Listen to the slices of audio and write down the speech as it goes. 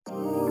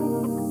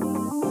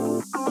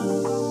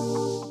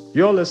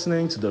You're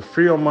listening to the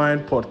Free Your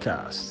Mind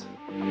podcast.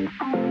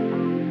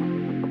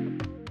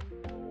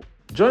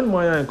 Join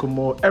Maya and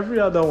Kumo every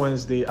other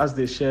Wednesday as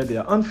they share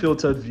their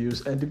unfiltered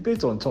views and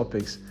debate on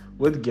topics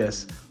with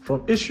guests,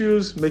 from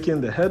issues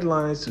making the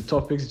headlines to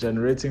topics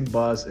generating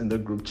buzz in the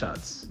group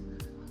chats.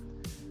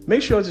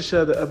 Make sure to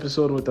share the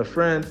episode with a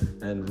friend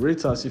and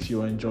rate us if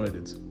you enjoyed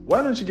it.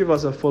 Why don't you give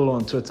us a follow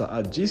on Twitter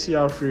at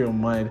GCR Free Your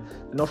Mind?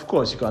 And of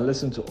course, you can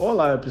listen to all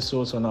our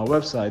episodes on our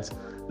website,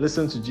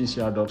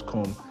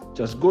 listentogcr.com.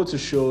 Just go to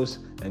shows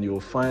and you will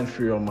find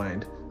Free Your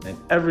Mind and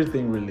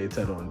everything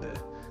related on there.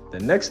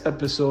 The next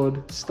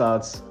episode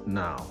starts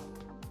now.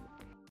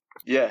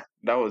 Yeah,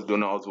 that was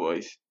Donald's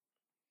voice,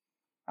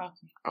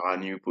 Okay. our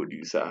new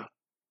producer.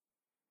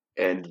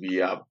 And we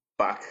are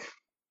back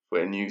for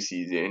a new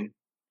season.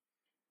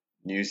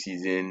 New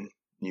season,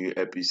 new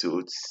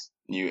episodes,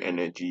 new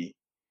energy,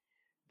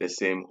 the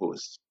same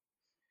host.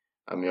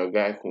 I'm your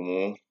guy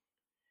Kumo,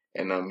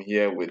 and I'm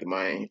here with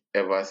my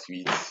ever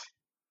sweet,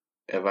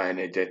 ever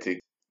energetic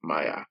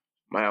Maya.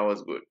 Maya,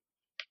 was good?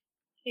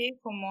 Hey,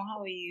 Komo,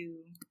 how are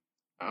you?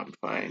 I'm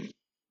fine.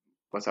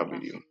 What's up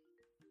with you?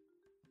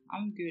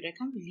 I'm good. I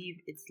can't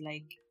believe it's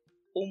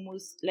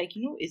almost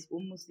it's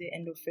almost the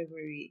end of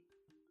February.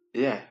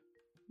 Yeah.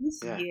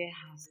 This year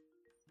has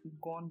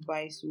gone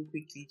by so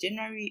quickly.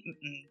 January,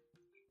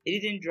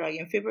 it didn't drag,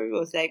 and February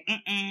was like,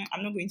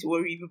 I'm not going to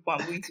worry, people.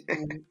 I'm going to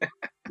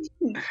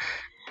go.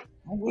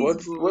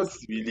 What's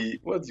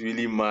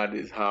really mad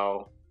is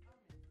how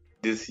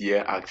this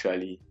year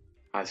actually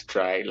has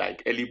tried,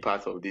 like early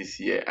parts of this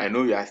year. I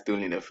know we are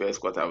still in the first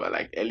quarter, but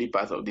like early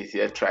parts of this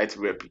year tried to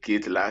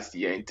replicate last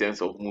year in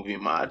terms of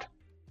moving mad.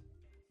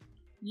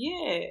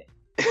 Yeah.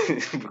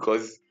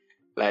 Because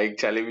like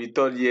Charlie, we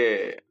thought,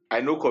 I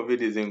know COVID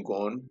isn't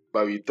gone,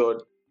 but we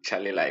thought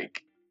Charlie,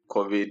 like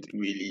COVID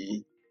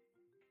really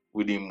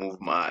wouldn't move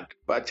mad.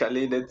 But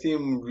Charlie, the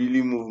team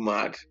really moved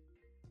mad.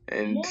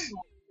 And More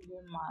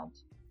than mad.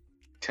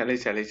 Charlie.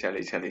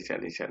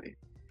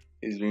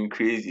 It's been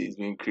crazy.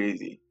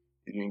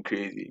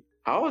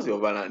 How was your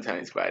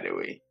Valentine's, by the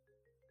way?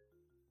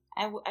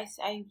 I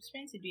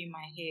spent it doing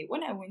my hair.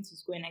 When I went to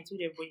school and I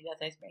told everybody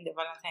that I spent the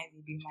Valentine's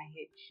Day doing my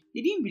hair,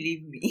 they didn't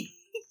believe me.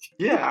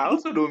 Yeah, I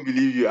also don't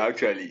believe you,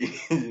 actually.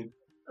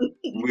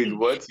 Wait,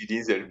 what? You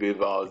didn't celebrate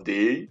Val's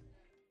Day?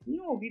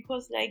 No,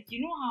 because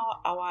you know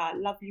how our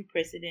lovely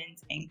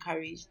president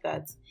encouraged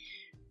that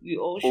we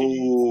all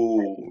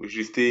should we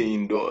should stay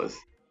indoors.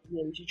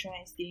 Yeah, we should try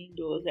and stay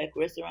indoors. Like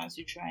restaurants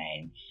should try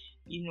and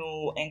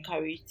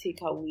encourage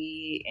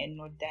takeaway and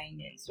not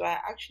dining. So I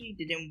actually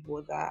didn't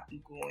bother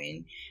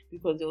going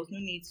because there was no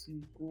need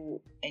to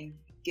go and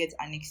get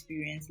an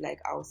experience like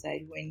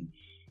outside when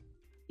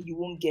you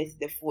won't get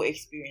the full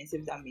experience,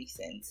 if that makes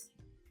sense.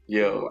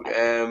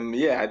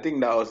 I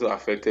think that also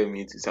affected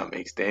me to some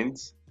extent.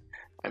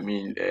 I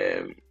mean,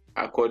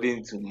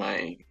 according to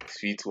my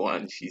sweet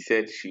one, she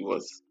said she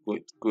was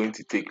going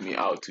to take me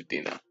out to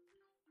dinner.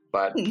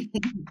 But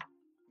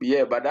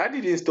but that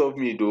didn't stop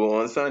me though.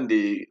 On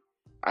Sunday,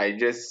 we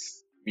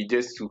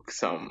just took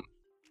some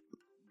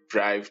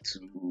drive to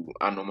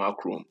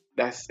Anomakrom.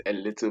 That's a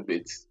little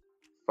bit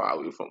far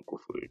away from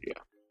Koforidua.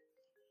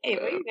 Hey,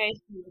 what you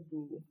guys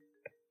do?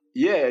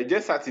 Yeah,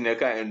 just sat in a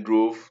car and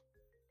drove.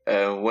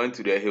 Went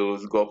to the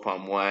hills, got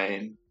palm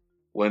wine,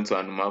 went to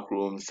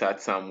Anomakrom, sat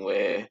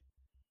somewhere,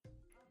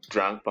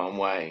 drank palm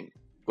wine,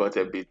 got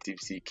a bit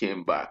tipsy,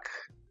 came back.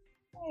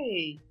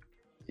 Hey.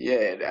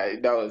 Yeah,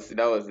 that was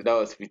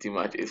pretty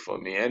much it for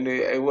me, and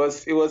it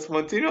was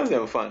spontaneous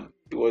and fun.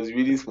 It was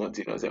really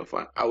spontaneous and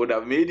fun. I would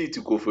have made it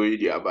to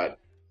Koforidua, but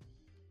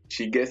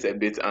she gets a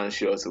bit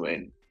anxious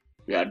when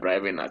we are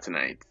driving at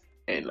night,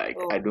 and I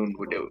don't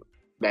know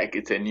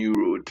it's a new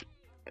road.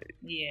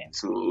 Yeah.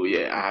 So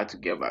I had to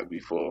get back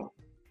before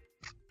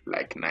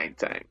night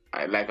time.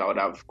 I would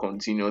have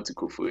continued to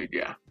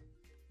Koforidua.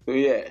 So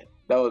that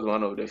was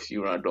one of the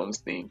few random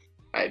things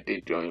I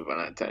did during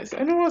Valentine's,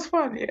 and it was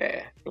fun.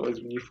 Yeah, it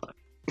was really fun.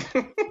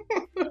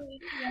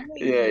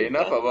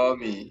 Enough about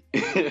me.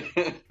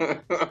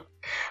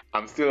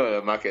 I'm still on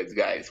the market,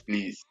 guys.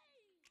 Please,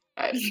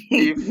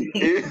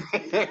 if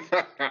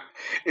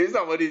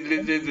somebody's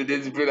listening to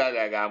this, feel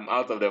like I'm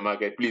out of the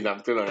market, please, I'm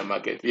still on the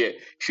market. Yeah,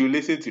 she'll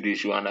listen to this.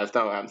 She'll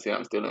understand what I'm saying.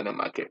 I'm still on the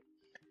market.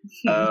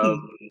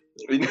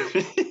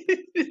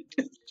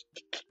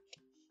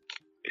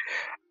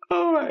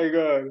 Oh my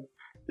God.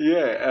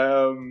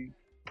 Yeah.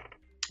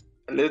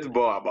 Let's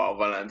bore about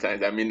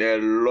Valentine's. I mean, a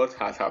lot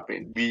has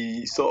happened.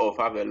 We sort of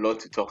have a lot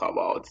to talk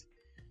about,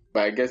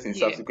 but I guess in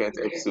subsequent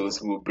episodes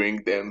we'll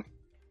bring them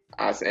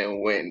as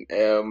and when.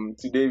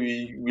 Today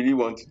we really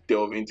want to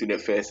delve into the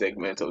first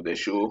segment of the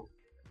show.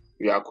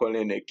 We are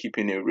calling it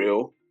Keeping It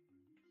Real.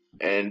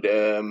 And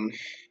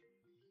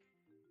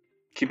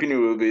Keeping It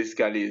Real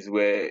basically is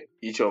where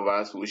each of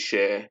us will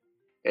share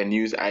a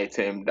news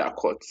item that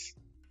caught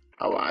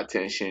our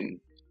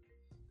attention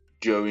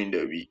during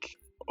the week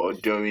or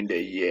during the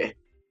year,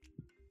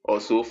 or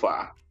so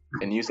far,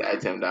 a news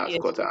item that has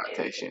caught our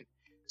attention.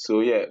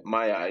 So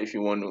Maya, if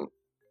you want to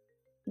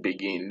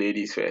begin,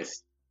 ladies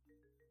first.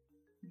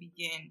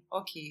 begin?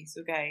 Okay,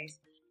 so guys,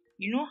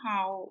 you know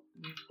how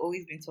we've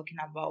always been talking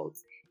about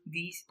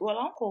these, well,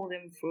 I don't call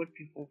them fraud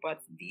people,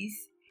 but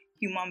these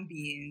human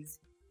beings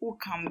who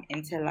come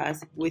and tell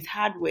us with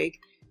hard work,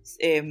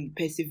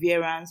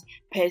 perseverance,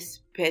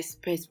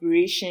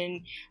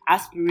 perspiration,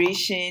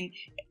 aspiration,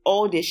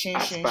 all the Aspire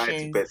to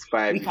shins,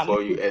 perspire we can before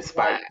make you it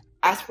expire. right.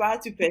 Aspire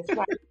to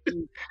perspire.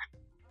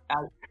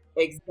 uh,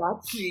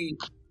 exactly.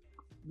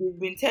 They've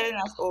been telling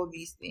us all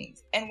these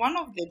things. And one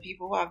of the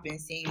people who have been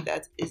saying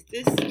that is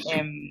this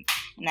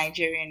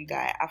Nigerian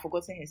guy. I've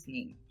forgotten his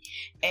name.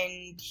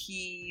 And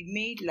he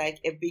made like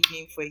a big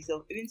name for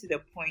himself, even to the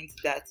point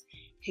that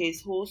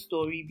his whole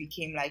story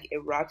became like a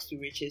rags to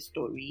riches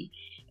story.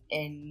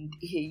 And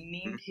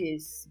he named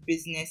his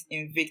business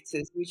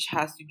Invictus, which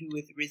has to do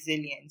with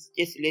resilience.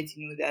 Just to let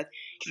you know that,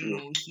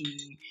 True.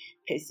 he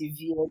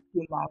persevered,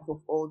 came out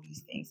of all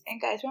these things. And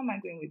guys, where am I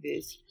going with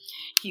this?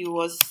 He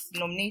was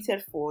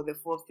nominated for the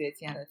Forbes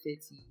 30 under 30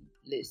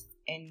 list.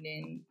 And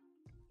then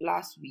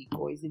last week,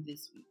 or is it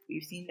this week,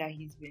 we've seen that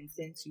he's been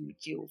sent to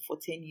jail for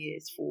 10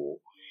 years for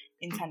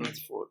internet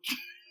fraud.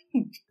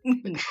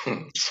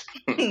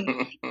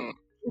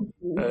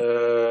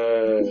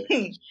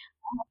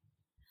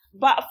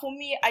 But for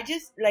me, I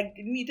just like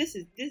me. This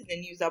is the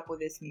news that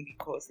bothers me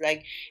because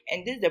like,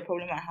 and this is the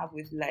problem I have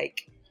with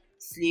like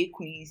slay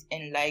queens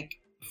and like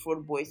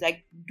fraud boys.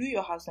 Like, do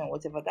your hustle and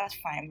whatever, that's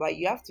fine, but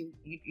you have to.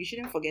 You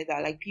shouldn't forget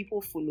that like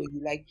people follow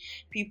you. Like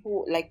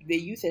people, like the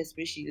youth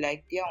especially,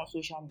 like they are on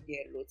social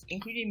media a lot,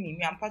 including me.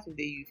 I'm part of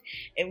the youth,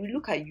 and we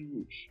look at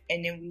you,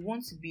 and then we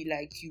want to be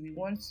like you. We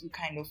want to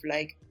kind of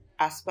like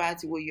aspire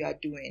to what you are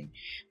doing,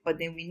 but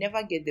then we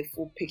never get the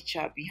full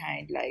picture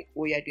behind like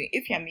what you're doing.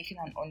 If you're making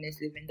an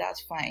honest living, that's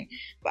fine,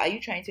 but are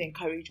you trying to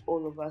encourage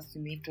all of us to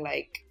make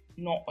like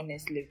not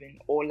honest living,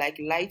 or like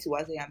lie to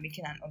us that you're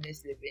making an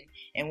honest living,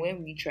 and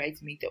when we try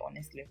to make the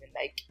honest living,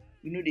 like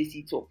they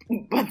see top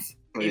but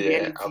in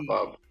reality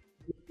Above.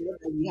 what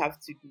we have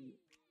to do.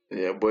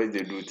 Yeah, boys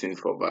they do things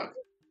for back.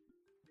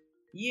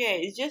 Yeah,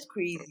 it's just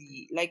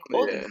crazy. Like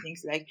all these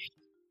things, like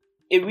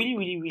it really,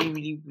 really, really,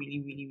 really, really,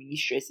 really, really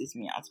stresses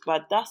me out.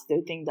 But that's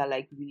the thing that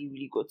like really,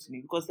 really got to me,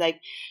 because like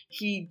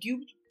he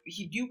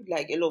duped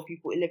like a lot of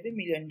people. $11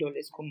 million,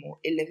 come on,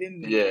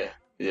 11 million.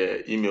 Yeah,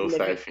 email 11.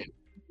 siphon.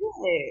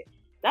 Yeah,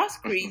 that's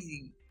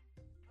crazy.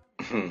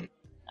 You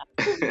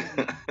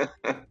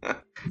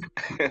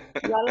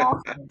are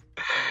laughing.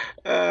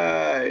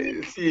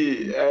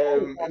 See,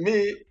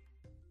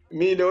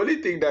 me, the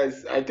only thing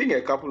that's, I think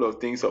a couple of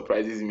things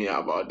surprises me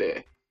about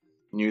the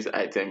news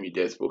item you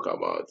just spoke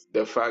about.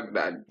 The fact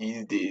that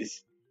these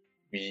days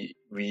we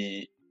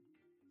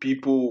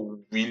people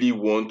really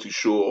want to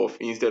show off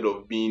instead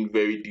of being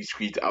very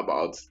discreet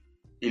about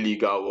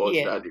illegal works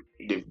that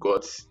they've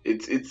got.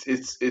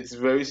 It's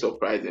very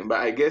surprising. But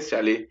I guess,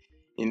 Charlie,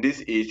 in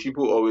this age,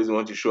 people always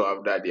want to show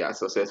off that they are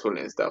successful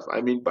and stuff.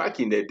 I mean, back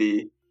in the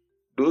day,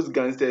 those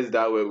gangsters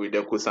that were with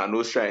the Cosa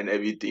Nostra and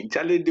everything,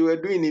 Charlie, they were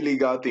doing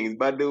illegal things,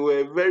 but they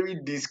were very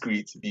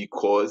discreet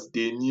because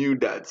they knew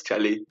that,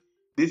 Charlie,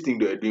 this thing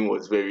they were doing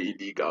was very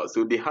illegal.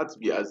 So they had to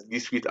be as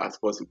discreet as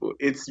possible.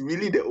 It's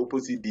really the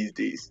opposite these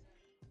days.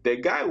 The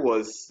guy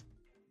was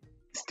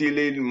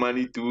stealing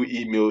money through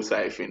email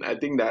siphon. I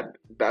think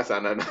that's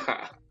another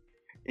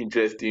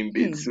interesting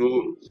bit.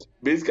 So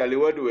basically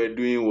what we were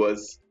doing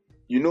was,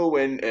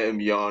 when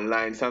you're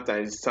online,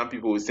 sometimes some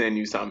people will send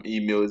you some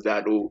emails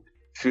that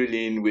fill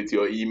in with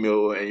your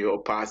email and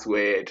your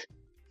password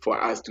for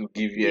us to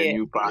give you a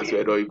new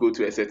password, or you go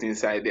to a certain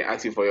site, they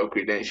ask you for your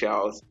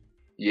credentials.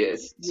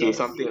 So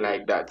something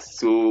like that.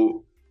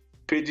 So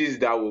pages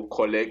that will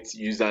collect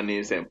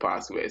usernames and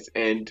passwords.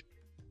 And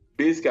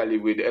basically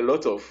with a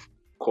lot of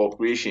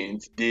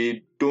corporations,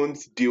 they don't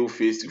deal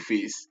face to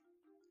face.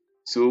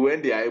 So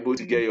when they are able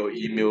to get your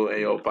email and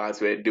your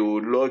password, they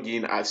will log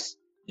in as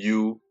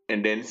you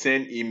and then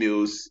send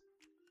emails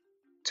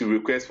to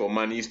request for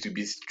monies to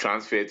be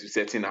transferred to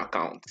certain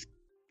accounts.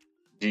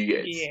 Do you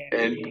get?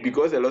 And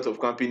because a lot of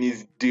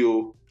companies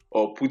deal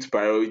or put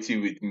priority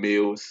with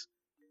mails,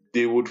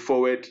 they would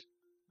forward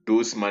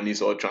those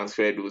monies or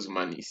transfer those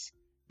monies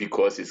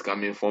because it's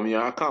coming from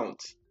your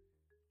account.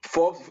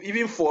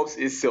 Even Forbes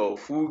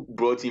itself, who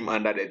brought him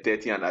under the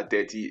 30 under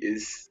 30,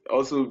 is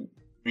also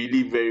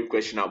really very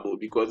questionable,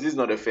 because this is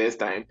not the first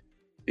time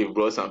they've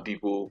brought some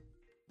people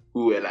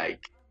who were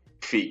like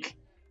fake.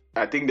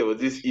 I think there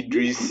was this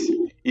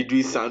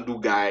Idris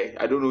Sandu guy.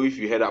 I don't know if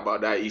you heard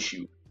about that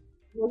issue.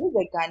 Was it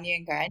the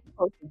Ghanaian guy? I think it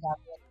was the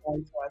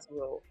Ghanaian guy as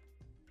well.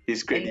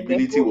 His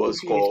credibility was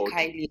called.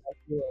 Kylie as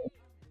well.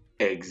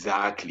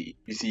 Exactly.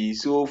 You see,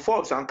 so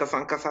Forbes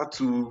Ankasa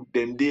to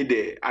them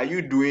there. Are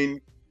you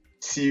doing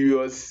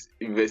serious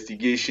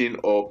investigation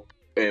or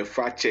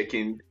fact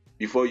checking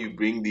before you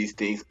bring these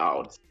things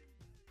out?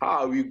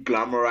 How are we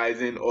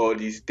glamorizing all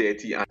these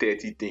 30 and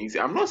 30 things?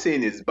 I'm not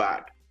saying it's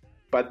bad,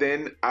 but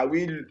then are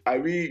we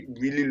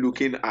really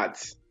looking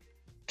at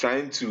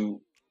trying to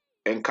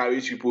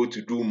encourage people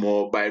to do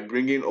more by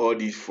bringing all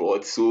these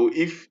frauds? So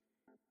if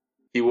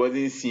he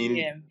wasn't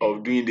seen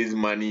of doing this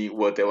money,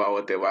 whatever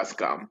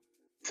scam,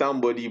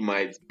 somebody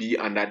might be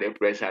under the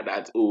pressure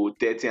that, oh,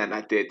 30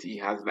 under 30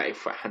 has like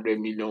 500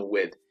 million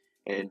worth,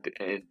 and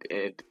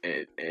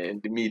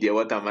me there,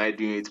 what am I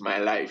doing with my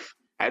life?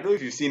 I don't know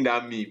if you've seen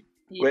that meme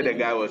where the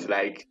guy was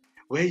like,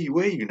 where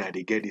you now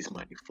they get this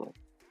money from?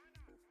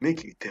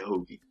 Make you tell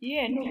me.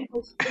 Yeah, no,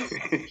 because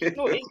it's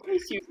very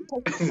serious.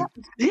 Because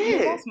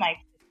Yeah. that's my,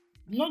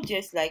 not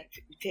just like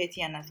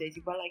 30 and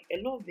 30, but like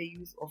a lot of the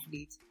youth of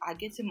late are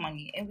getting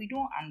money and we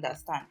don't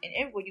understand. And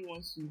everybody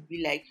wants to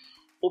be like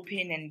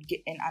open and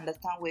get and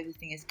understand where this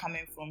thing is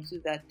coming from, so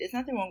that there's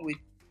nothing wrong with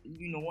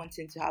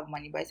wanting to have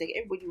money, but it's like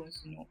everybody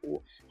wants to know,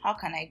 oh, how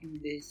can I do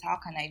this? How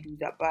can I do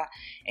that? But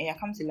and you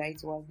come to light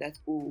to us that,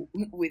 oh,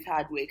 with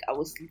hard work, I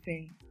was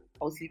sleeping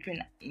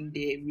in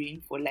the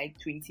rain for like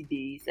 20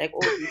 days. Like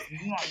all this, you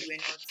were not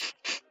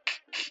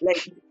like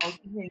I was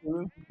sleeping in the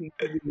room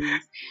for 20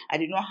 days. I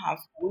did not have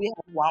only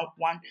have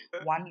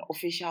one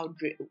official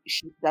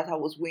sheet that I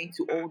was going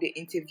to all the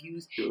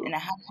interviews, and I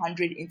had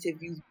 100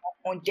 interviews.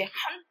 On the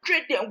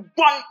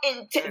 101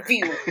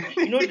 interview,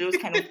 those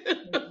kind of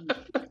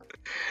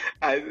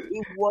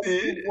it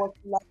was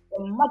like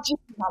a magic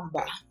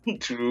number.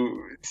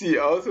 True. See,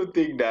 I also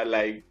think that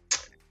like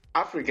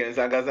Africans,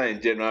 Gaza in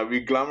general,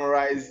 we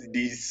glamorize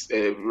these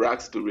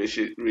rags to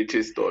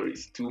riches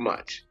stories too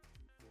much.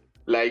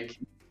 Like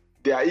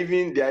there are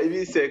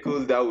even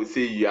circles that would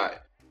say you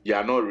are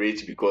not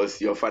rich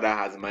because your father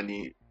has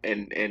money,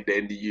 and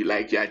then you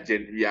like you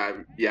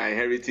are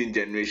inheriting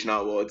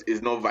generational wealth.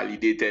 It's not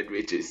validated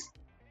riches.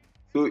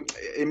 So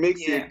it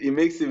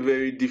makes it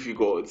very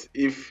difficult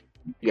if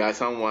you are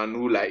someone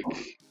who like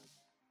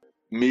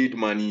made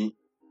money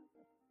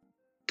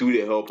through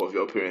the help of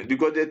your parents.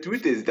 Because the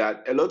truth is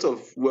that a lot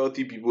of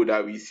wealthy people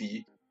that we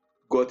see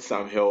got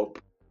some help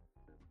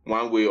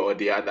one way or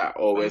the other,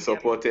 or were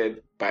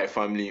supported by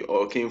family,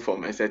 or came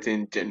from a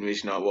certain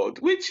generational wealth,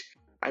 which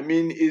I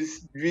mean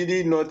is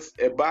really not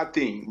a bad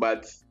thing.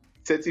 But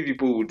certain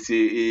people would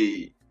say,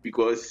 hey,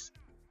 because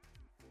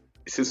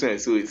so and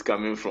so is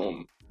coming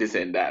from this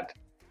and that,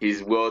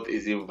 his wealth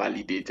is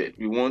invalidated.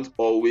 We want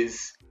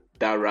always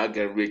that rag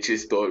and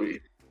riches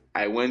story.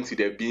 I went to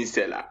the bean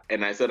seller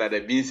and I saw that the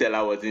bean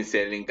seller wasn't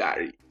selling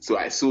Gary, so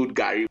I sold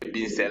Gary the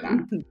bean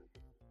seller.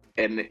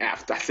 And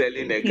after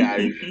selling the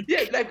Gary,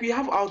 yeah, like we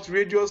have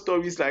outrageous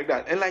stories like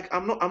that. And like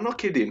I'm not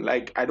kidding.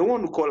 Like I don't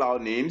want to call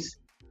out names,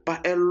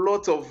 but a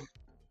lot of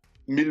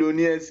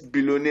millionaires,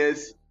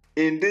 billionaires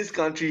in this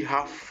country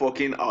have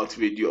fucking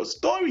outrageous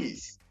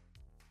stories.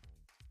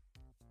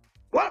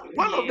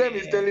 One of them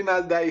is telling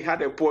us that he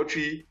had a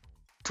poultry,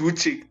 two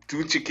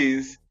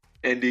chickens,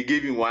 and they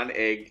gave him one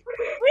egg,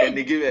 and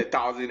they gave him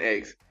 1,000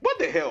 eggs. What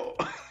the hell?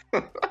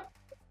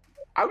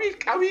 Are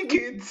we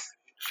kids?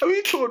 Are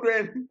we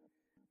children?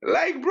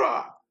 Like,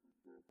 bruh.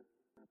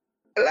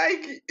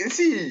 Like,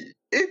 see,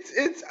 it's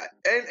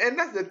and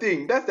that's the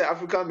thing. That's the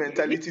African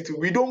mentality too.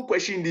 We don't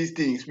question these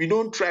things. We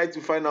don't try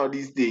to find out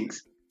these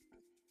things.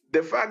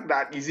 The fact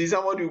that you see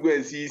somebody who go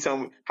and see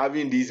some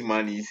having these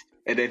monies,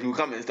 and then who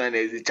come and stand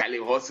there and say, Charlie,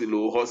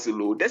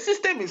 hustle. The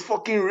system is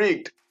fucking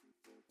rigged.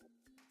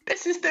 The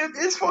system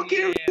is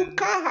fucking rigged. You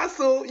can't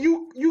hustle.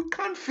 You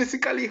can't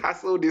physically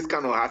hustle this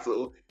kind of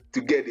hustle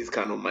to get this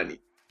kind of money.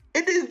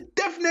 It is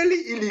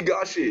definitely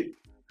illegal shit.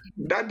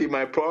 That they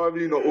might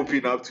probably not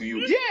open up to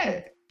you.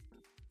 Yeah.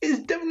 It's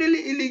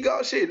definitely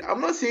illegal shit.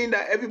 I'm not saying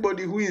that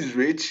everybody who is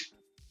rich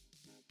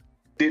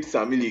did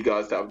some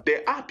illegal stuff.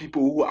 There are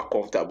people who are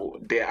comfortable.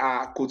 There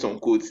are, quote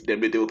unquote, the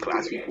middle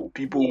class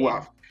people who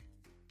have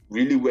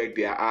really worked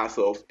their ass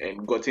off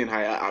and gotten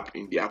higher up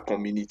in their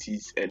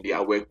communities and their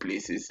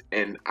workplaces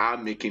and are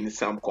making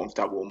some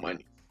comfortable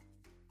money.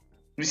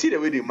 You see the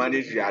way they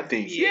manage their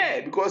things.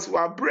 Yeah, because we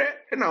are bread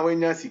and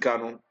when you're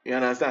sikano, you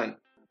understand?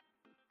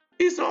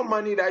 It's not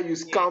money that you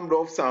scammed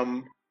off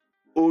some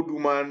old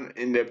woman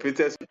in the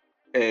protest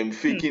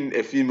faking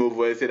a female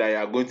voice, said that you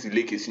are going to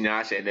lick his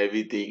nyash and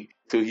everything.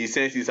 So he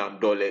sends you some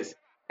dollars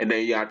and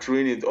then you are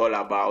throwing it all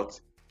about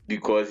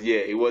because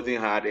it wasn't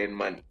hard earned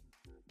money.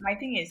 My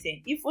thing is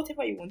saying, if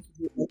whatever you want to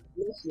do,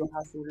 bless your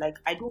hustle. Like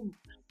I don't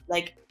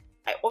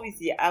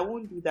obviously I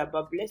won't do that,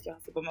 but bless your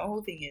hustle. But my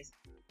whole thing is,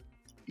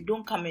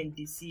 don't come and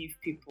deceive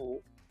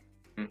people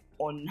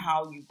on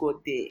how you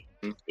got there.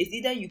 It's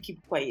either you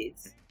keep quiet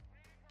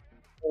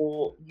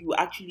or you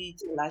actually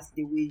tell us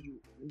the way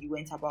you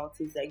went about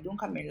it. Like, don't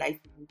come and lie to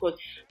people, because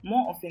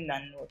more often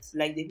than not,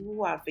 like the people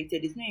who are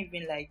affected, it's not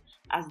even like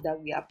us that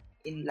we are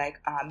in like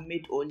our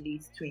mid or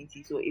late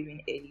 20s or even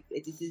early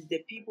 30s. It's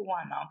the people who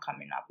are now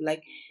coming up,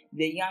 like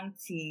the young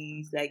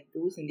teens, like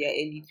those in their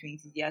early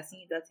 20s. They are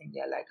seeing that and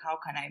they're like, how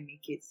can I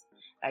make it?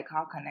 Like,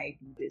 how can I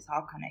do this?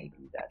 How can I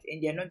do that?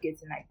 And they're not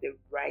getting like the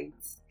right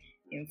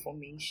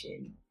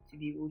information to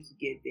be able to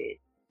get there.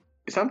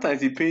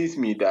 Sometimes it pains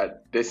me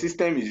that the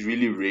system is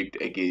really rigged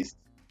against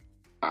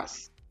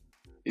us.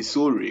 It's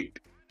so rigged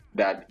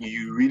that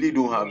you really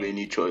don't have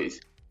any choice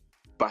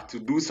but to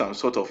do some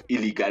sort of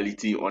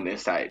illegality on the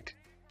side.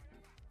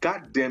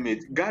 God damn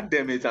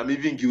it, I'm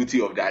even guilty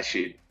of that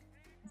shit.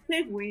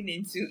 Segueing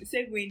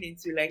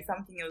into like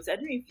something else. I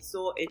don't know if you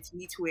saw a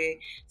tweet where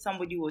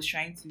somebody was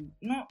trying to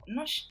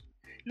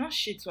not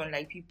shit on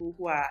like people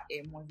who are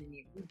what's the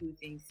name, who do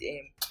things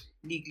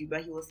legally,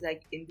 but he was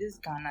like, in this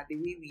Ghana, the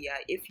way we are,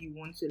 if you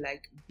want to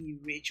like be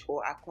rich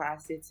or acquire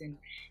certain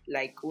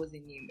like what's the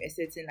name, a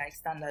certain like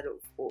standard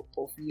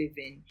of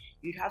living,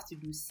 you'd have to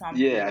do some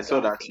Yeah, I saw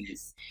illegal that too.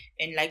 things.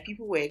 And like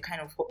people were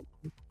kind of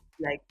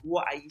like,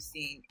 what are you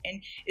saying?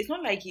 And it's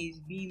not like he's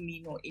being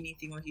mean or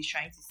anything, or he's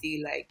trying to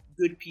say like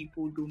good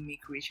people don't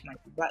make rich money.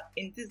 But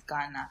in this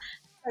Ghana,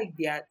 like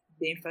the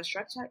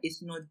infrastructure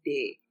is not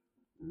there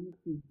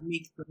to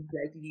make things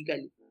like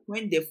legally.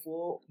 When the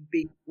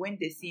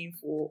same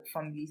four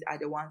families are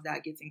the ones that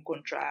are getting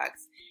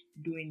contracts,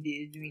 doing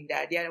this, doing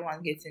that, they are the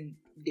ones getting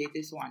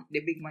this one,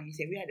 the big money.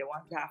 And we are the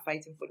ones that are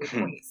fighting for the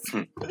coins.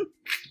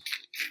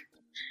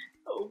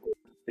 Oh,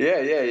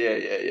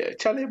 Yeah.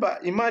 Charlie,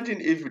 but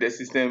imagine if the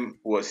system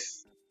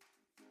was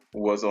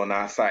on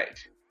our side.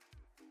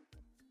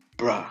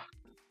 Bruh.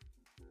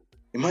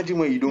 Imagine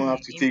when you don't have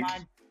to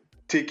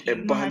take a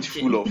bunch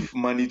full of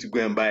money to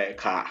go and buy a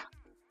car.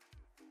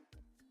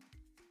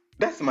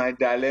 That's my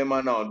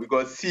dilemma now,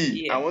 because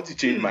see, I want to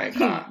change my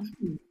car.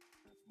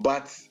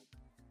 But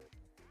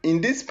in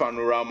this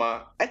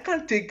panorama, I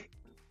can't take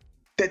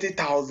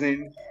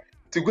 30,000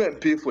 to go and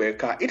pay for a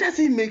car. It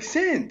doesn't make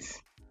sense.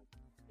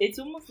 It's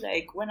almost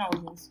like when I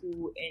was in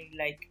school and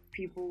like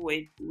people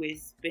were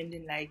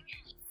spending like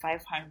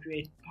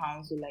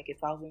 £500 or like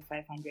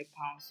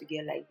 £1,500 to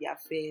get like their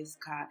first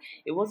car.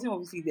 It wasn't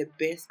obviously the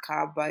best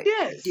car, but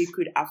they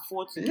could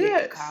afford to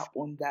get a car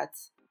on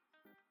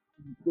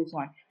this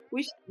one.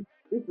 Which,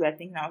 if we are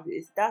thinking now,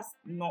 that's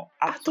not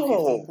up to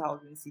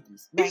 15,000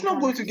 cedis. It's not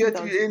going to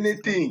get you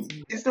anything.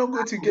 It's not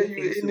going to get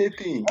you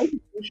anything.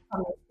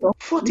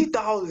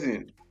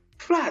 40,000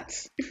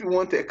 flat. If you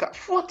want a car,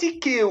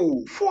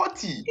 40k,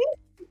 40.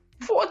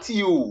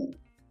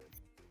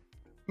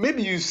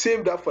 Maybe you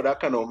saved up for that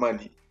kind of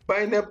money.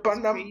 But in a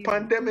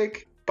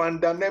pandemic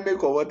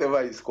or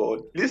whatever it's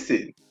called,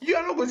 listen, you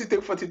are not going to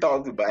take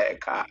 40,000 to buy a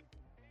car.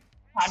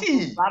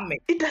 See,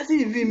 it doesn't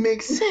even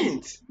make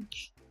sense.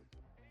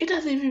 It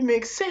doesn't even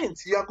make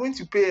sense. You are going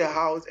to pay a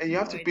house and you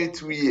have to pay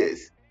 2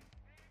 years.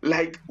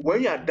 Like,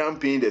 when you are done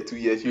paying the 2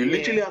 years, you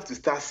literally have to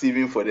start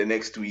saving for the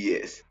next 2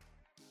 years.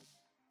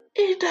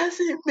 It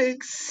doesn't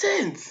make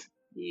sense.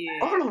 Yeah.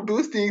 All of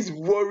those things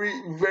worry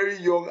very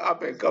young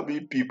up and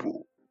coming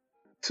people.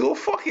 So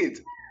fuck it.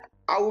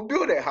 I will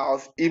build a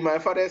house in my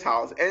father's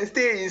house and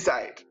stay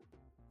inside.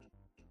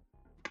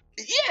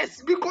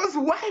 Yes, because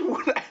why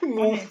would I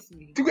move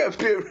to go and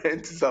pay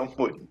rent to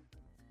somebody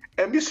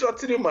and be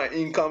shortening my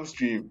income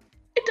stream?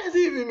 It doesn't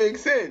even make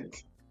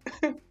sense.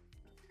 The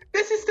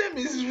system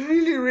is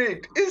really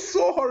rigged. It's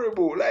so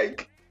horrible.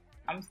 Like,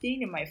 I'm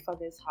staying in my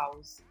father's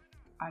house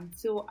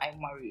until I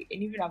marry,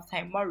 and even after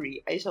I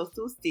marry, I shall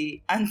still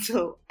stay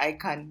until I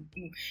can.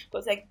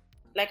 Because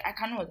like I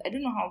cannot. I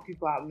don't know how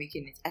people are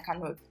making it. I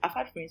cannot. I've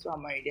had friends who are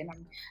married, and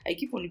I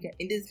keep on looking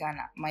in this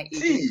Ghana. My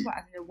age, people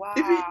are saying, wow,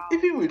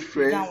 even with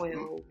friends,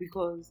 well,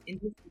 because in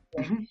this.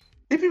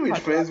 Even with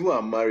friends who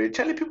are married,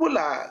 Charlie, people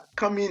are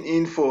coming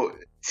in for.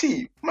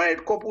 See,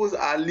 married couples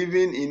are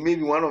living in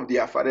maybe one of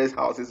their father's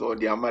houses or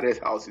their mother's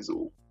houses,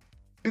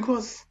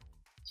 because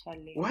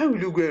Charlie, why will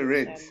you go and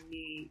rent?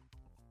 Charlie,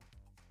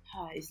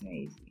 it's not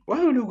easy.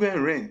 Why will you go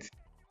and rent?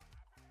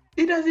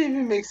 It doesn't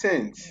even make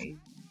sense.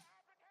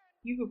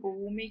 You people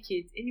will make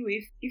it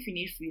anyway. If you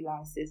need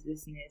freelancers,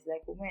 listeners,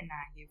 like we're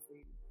not here for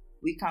you.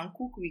 We can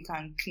cook, we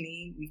can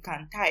clean, we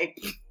can type.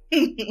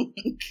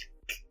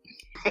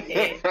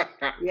 Yeah,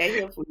 we are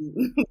here for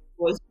you.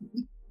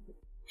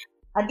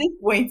 At this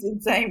point in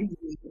time,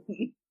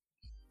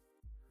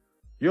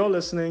 you're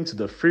listening to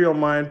the Free Your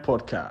Mind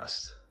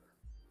podcast.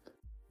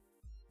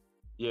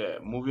 Yeah,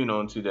 moving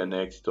on to the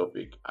next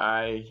topic.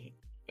 I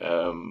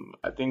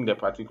think the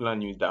particular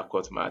news that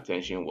caught my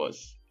attention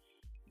was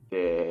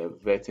the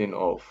vetting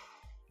of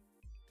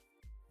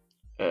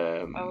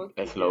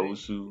Esla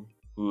Usu,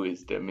 who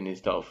is the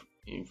Minister of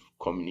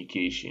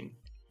Communication,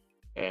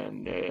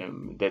 and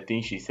the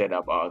thing she said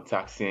about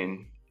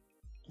taxing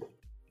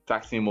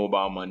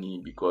mobile money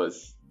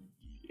because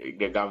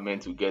the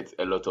government will get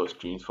a lot of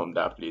streams from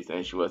that place,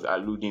 and she was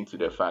alluding to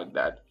the fact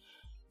that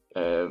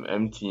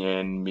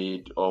MTN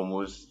made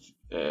almost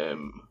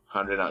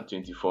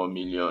 $124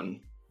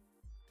 million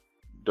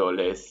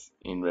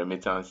in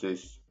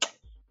remittances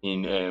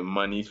in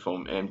monies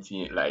from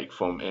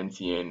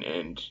MTN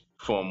and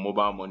from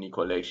mobile money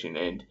collection,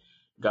 and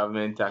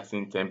government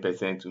taxing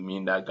 10% to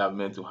mean that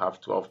government will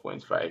have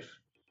 12.5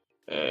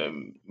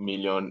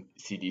 million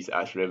cedis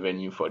as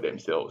revenue for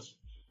themselves.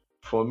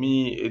 For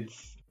me,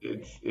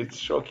 it's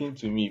shocking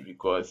to me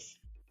because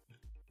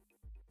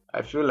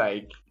I feel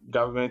like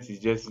government is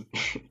just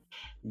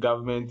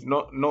government,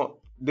 not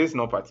this,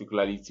 not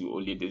particularly to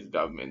only this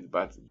government,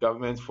 but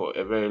government for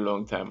a very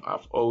long time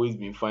have always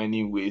been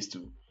finding ways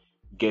to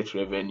get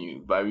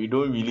revenue, but we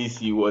don't really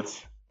see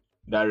what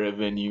that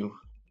revenue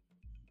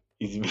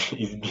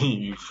is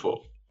being used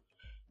for.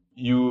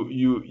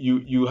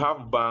 You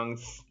have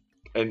banks,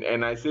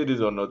 and I say this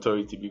on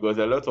authority because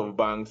a lot of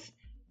banks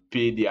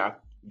pay their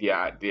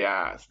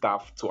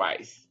staff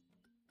twice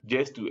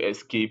just to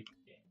escape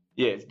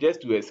yes,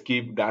 just to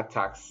escape that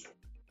tax.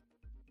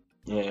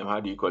 How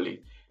do you call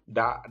it?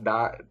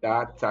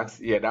 That tax,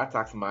 yeah, that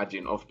tax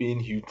margin of paying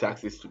huge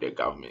taxes to the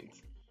government.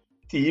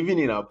 See, even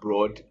in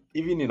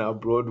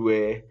abroad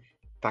where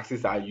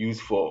taxes are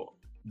used for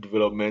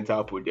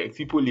developmental projects,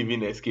 people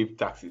even escape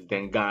taxes.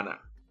 Then Ghana,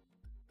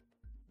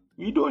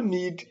 we don't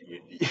need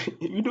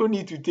we don't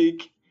need to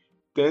take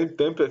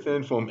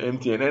 10% from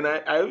MTN. And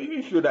I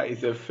even feel that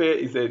it's a fair,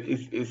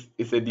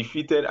 it's a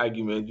defeated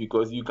argument,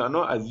 because you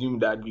cannot assume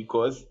that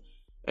because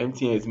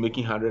MTN is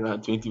making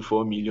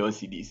 124 million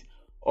cedis,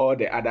 all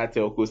the other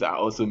telcos are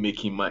also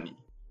making money.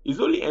 It's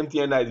only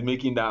MTN that is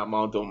making that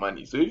amount of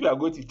money. So if you are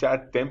going to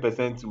charge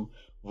 10% to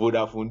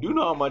Vodafone, do you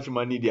know how much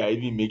money they are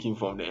even making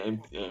from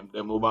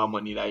the mobile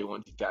money that you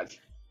want to charge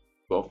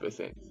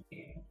 12%?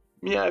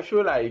 Me, I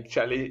feel like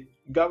Charlie,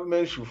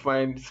 government should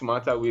find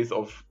smarter ways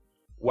of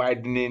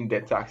widening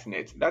the tax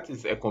net. That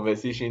is a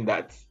conversation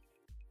that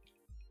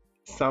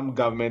some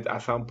government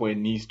at some point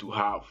needs to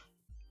have,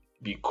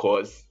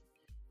 because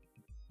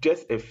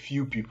just a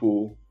few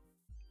people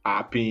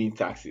are paying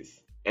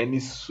taxes and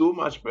it's so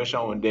much pressure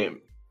on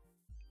them.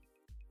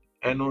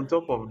 And on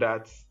top of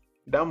that,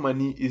 that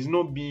money is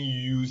not being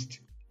used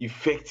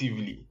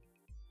effectively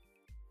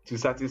to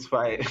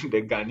satisfy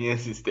the Ghanaian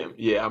system.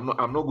 Yeah, I'm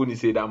not going to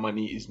say that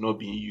money is not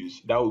being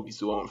used. That would be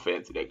so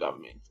unfair to the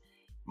government.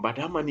 But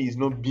that money is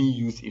not being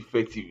used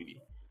effectively.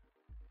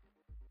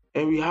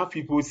 And we have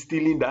people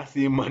stealing that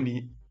same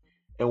money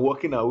and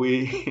walking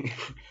away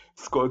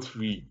scot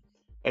free.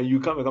 And you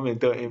come and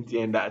tell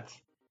MTN that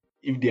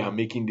if they are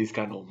making this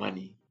kind of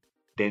money,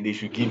 then they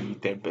should give you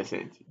 10%.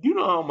 Do you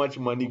know how much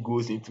money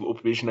goes into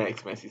operational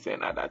expenses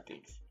and other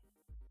things?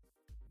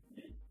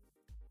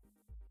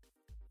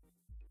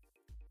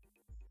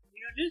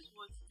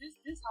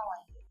 This how I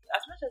know.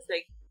 As much as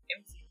like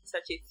MTN is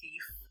such a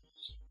thief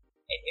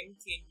and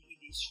MTN really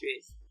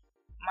distress,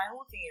 my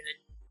whole thing is that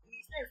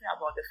it's not even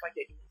about the fact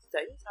that you want to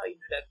tax. This is how you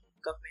know that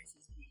government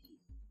is greedy.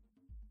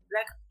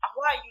 Like,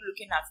 why are you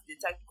looking at the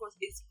tax? Because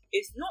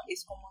it's not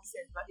it's common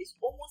sense, but it's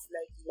almost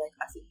like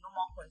as a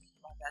normal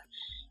consumer that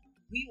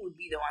we would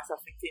be the ones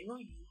affected, not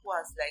you who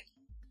has like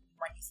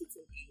money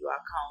sitting in your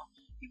account.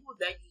 People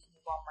that use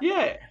mobile money,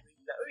 Yeah,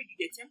 already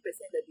the 10%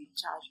 that they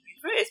charge me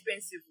is very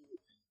expensive.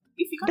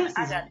 If you can't this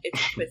add is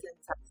an 18%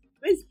 tax,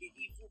 basically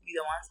you will be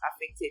the ones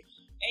affected.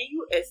 And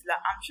you, Esla,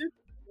 I'm sure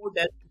people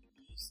that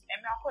use, I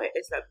mean, I call it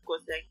Esla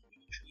because like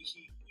literally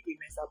she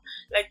really mess up.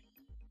 Like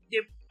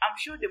I'm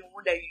sure the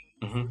moment that you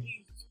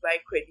only use to buy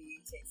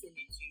credits and send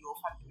it to your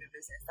family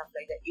members and stuff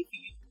like that, if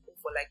you use it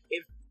for like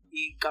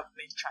everyday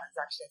government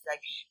transactions,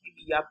 like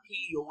maybe you are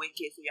paying your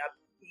workers or you are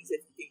paying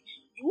certain things,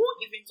 you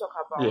won't even talk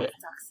about yeah,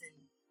 taxing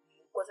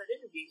because at the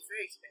end of the day it's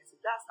very expensive.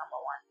 That's number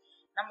one.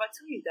 Number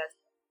two is that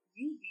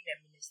you being a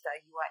minister,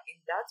 you are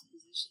in that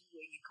position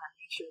where you can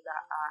make sure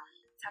that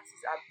taxes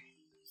are being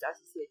used,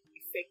 as you said,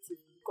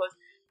 effectively. Because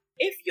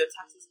if your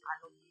taxes are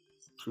not being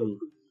used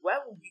true. effectively, why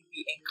would you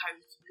be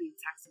encouraged to pay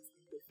taxes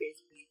in the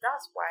first place?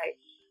 That's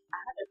why I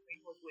had a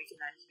friend who was working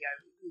at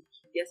GRE.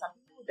 There are some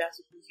people that are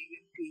supposed to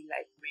even pay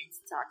like rent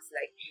tax,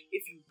 like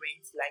if you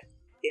rent like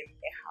them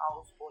a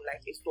house or like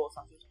a store or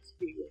something, to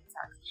pay rent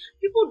tax.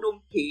 People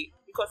don't pay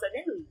because at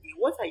the end of the day,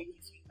 what are you going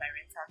to use my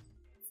rent tax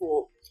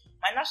for?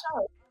 My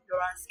national health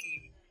insurance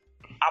scheme,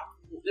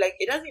 like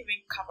it doesn't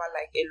even cover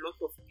like a lot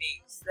of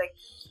things. Like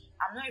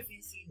I'm not even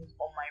seeing it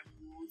on my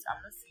roads.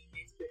 I'm not seeing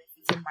it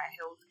benefiting my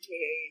health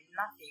care,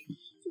 nothing.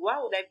 So why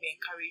would I be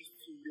encouraged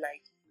to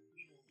like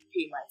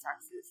pay my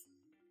taxes?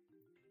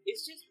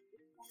 It's just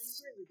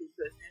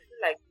ridiculous. I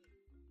feel like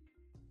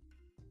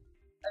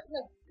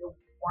the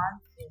one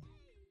thing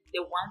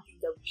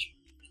that we should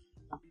do,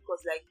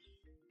 because like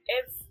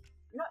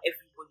not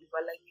everybody,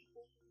 but like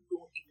people who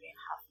don't even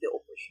have the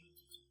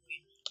opportunity to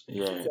win,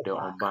 Yeah, the they're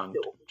bank have the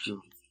unbanked. True.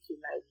 opportunity to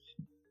like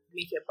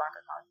make a bank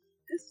account.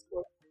 This is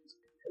what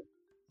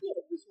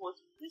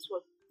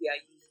they are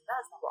using.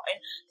 That's not what.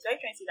 And so I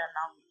try to say that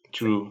now.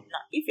 True.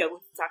 Now, if you're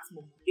going to tax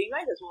Momo, they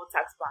might as well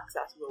tax banks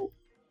as well.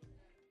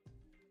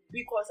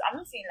 Because I'm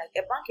not saying like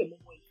a bank and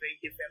Momo is very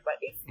different, but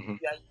if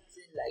you are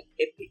using like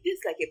this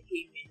like a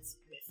payment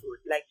method,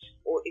 like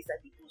or it's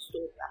like people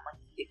store their money,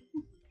 people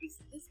do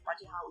business. This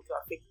imagine how it will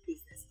affect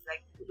businesses.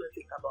 Like people don't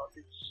think about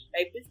it.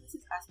 Like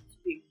businesses ask you to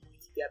pay money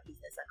to their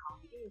business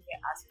account. They don't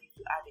even ask you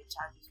to add the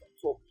charges on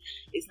top.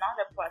 It's now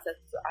the process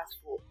to ask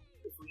for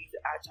you to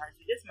add charges.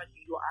 So just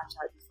imagine you don't add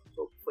charges on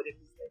top for the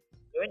business.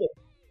 When they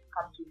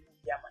come to move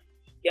their money,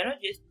 they are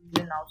not just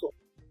losing out on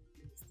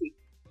mistake.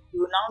 They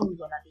will now lose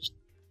on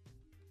additional.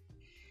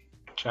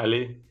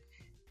 Charlie.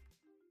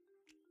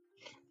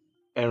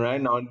 And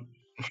right now,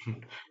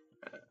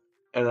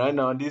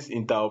 this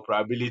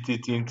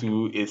interoperability thing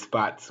too is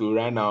part. So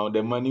right now,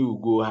 the money will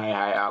go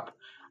high up.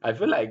 I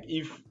feel like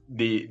if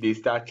they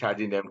start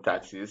charging them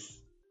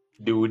taxes,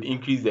 they would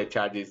increase the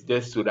charges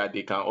just so that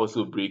they can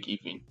also break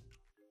even.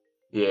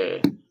 Yeah,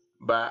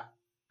 but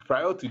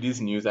prior to this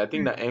news, I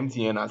think that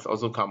MTN has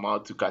also come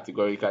out to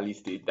categorically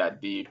state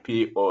that they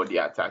pay all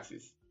their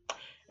taxes.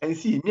 And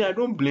see, me, I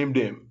don't blame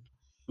them,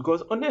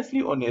 because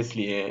honestly,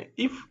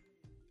 if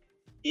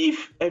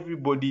if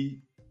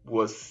everybody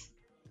was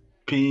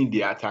paying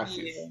their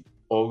taxes, Yeah.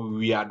 or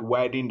we had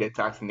widened the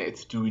tax net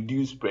to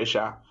reduce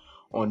pressure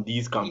on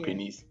these Yeah.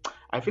 companies,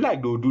 I feel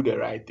like they'll do the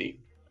right thing.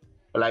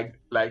 Like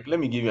let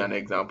me give you an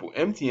example.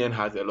 MTN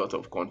has a lot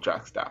of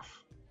contract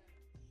staff.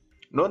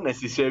 Not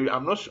necessarily,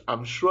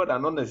 I'm sure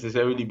that not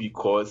necessarily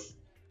because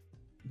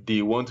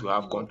they want to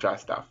have Yeah.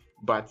 contract staff,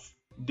 but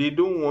they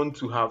don't want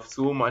to have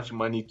so much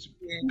money to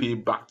Yeah. pay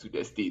back to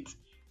the state,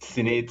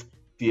 senate,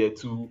 tier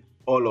 2,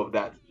 all of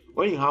that.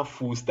 When you have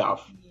full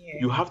staff, Yeah.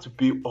 you have to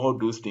pay all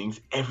those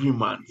things every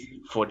month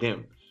for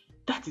them.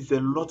 That is a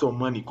lot of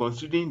money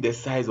considering the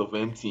size of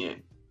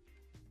MTN.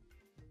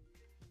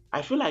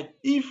 I feel like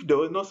if there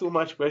was not so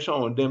much pressure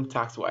on them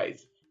tax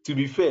wise, to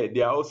be fair,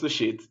 they are also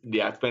shit.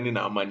 They are spending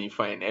our money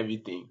fine,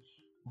 everything.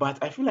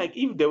 But I feel like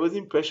if there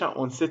wasn't pressure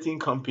on certain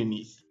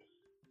companies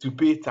to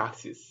pay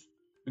taxes,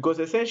 because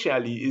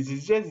essentially it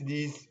is just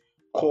these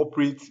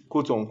corporate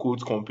quote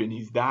unquote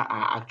companies that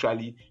are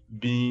actually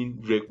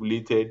being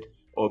regulated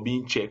or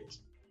being checked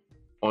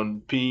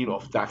on paying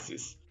of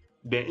taxes.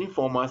 The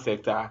informal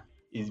sector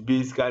is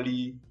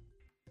basically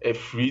a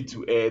free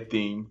to air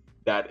thing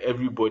that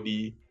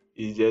everybody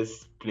is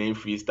just playing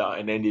freestyle,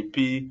 and then they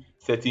pay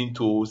certain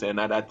tolls and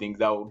other things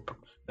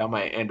that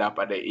might end up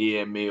at the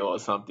AMA or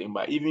something.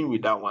 But even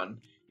with that one,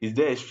 is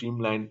there a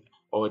streamline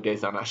or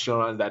there's an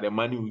assurance that the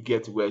money will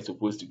get to where it's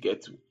supposed to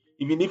get to?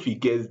 Even if it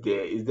gets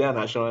there, is there an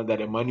assurance that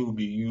the money will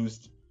be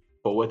used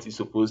for what it's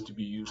supposed to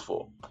be used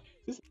for?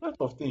 There's a lot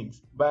of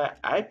things. But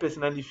I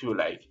personally feel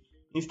like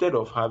instead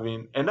of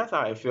having, and that's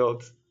how I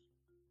felt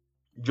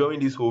during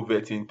this whole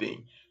vetting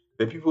thing,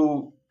 the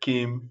people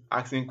came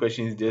asking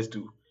questions just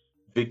to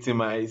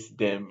victimize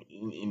them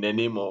in the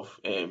name of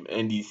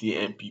NDC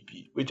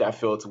MPP, which I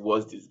felt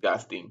was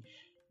disgusting.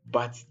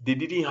 But they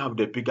didn't have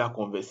the bigger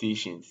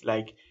conversations.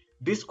 Like,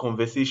 this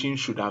conversation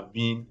should have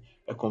been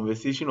a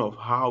conversation of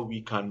how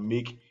we can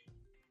make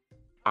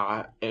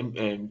our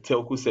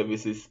telco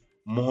services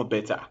more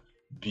better,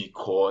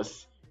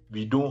 because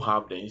we don't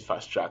have the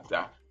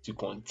infrastructure to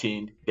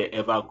contain the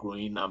ever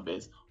growing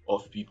numbers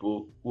of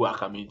people who are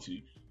coming to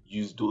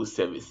use those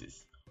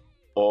services.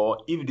 Or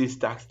if this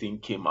tax thing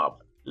came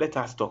up, let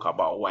us talk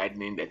about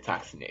widening the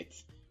tax net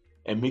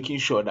and making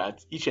sure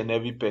that each and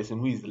every person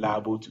who is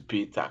liable to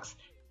pay tax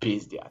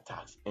pays their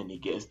tax and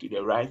it gets to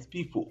the right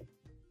people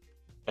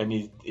and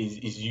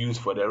is used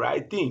for the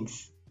right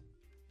things.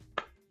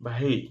 But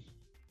hey,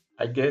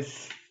 I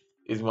guess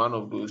it's one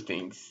of those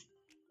things.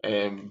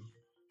 Um,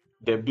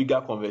 the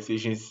bigger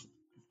conversations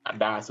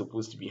that are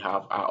supposed to be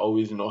have are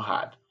always not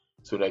hard.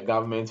 So the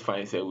government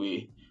finds a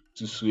way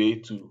to sway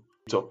to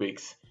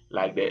topics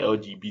like the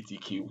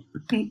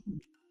LGBTQ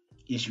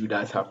issue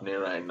that's happening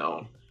right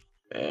now.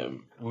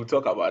 We'll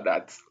talk about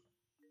that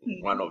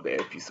in one of the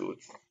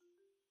episodes,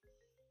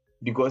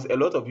 because a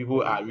lot of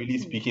people are really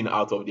speaking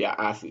out of their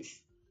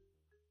asses.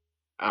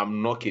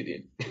 I'm not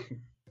kidding.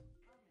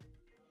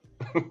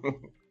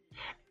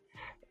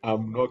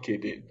 I'm not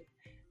kidding.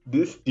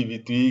 This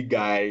TV3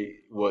 guy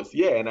was,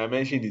 yeah, and I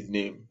mentioned his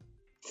name,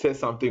 said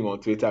something on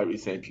Twitter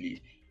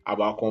recently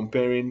about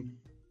comparing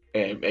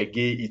a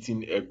gay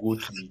eating a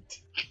goat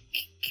meat.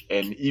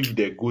 And if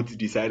the goat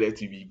decided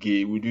to be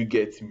gay, would you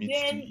get meat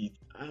to Then eat?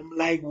 I'm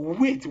like,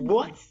 wait,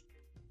 what?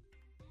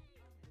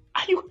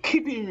 Are you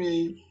kidding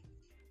me?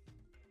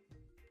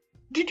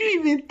 Did you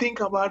even think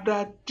about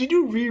that? Did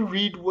you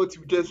reread what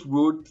you just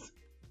wrote?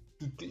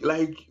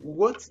 Like,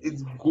 what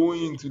is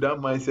going to that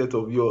mindset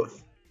of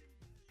yours?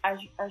 I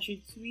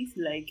should tweet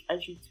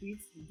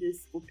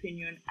this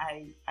opinion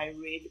I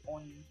read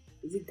on,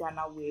 is it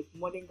Ghana Web,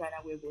 Modern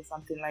Ghana Web or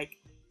something, like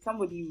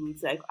somebody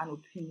wrote like an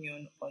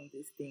opinion on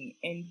this thing,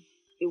 and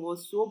it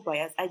was so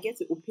biased. I get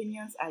the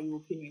opinions are your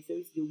opinions, so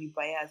they'll be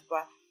biased,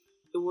 but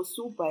it was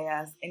so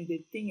biased. And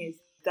the thing is,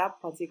 that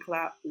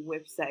particular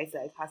website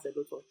like has a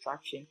lot of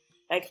traction.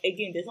 Like,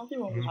 again, there's nothing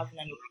wrong with Mhm. having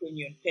an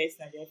opinion.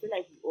 Personally, I feel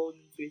like we all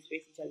need to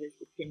respect each other's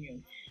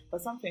opinion,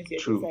 but sometimes you're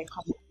just True, like,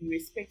 come on, be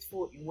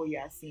respectful in what you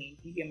are saying.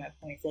 Do you get my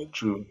point? Like,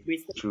 true,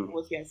 respect true.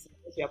 what you are saying,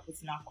 what you are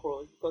putting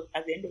across, because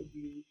at the end of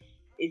the day,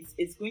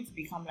 it's going to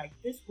become like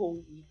this whole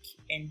week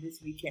and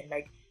this weekend,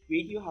 like,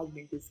 radio has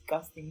been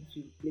disgusting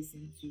to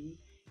listen to,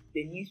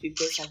 the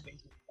newspapers have been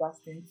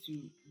disgusting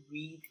to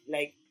read,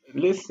 like,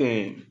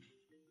 Listen,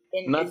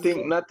 and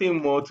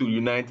nothing more to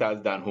unite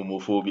us than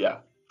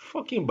homophobia.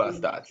 Fucking it's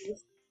bastards.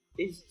 just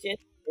it's just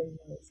a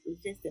mess.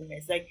 It's just a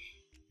mess. Like,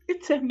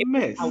 It's a even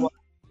mess. our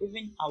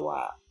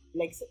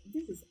like,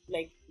 this is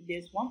like,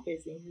 there's one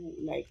person who,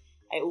 like,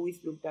 I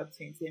always looked up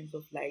to in terms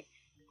of like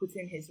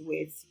putting his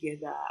words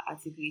together,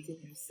 articulating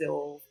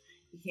himself,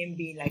 him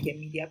being like a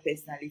media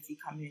personality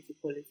coming into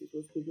politics,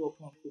 was Kojo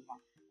Okonkoma.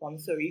 But I'm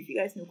sorry, if you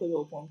guys know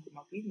Kojo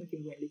Okonkoma, please make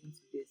him go and listen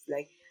to this.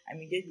 Like, I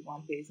mean, there's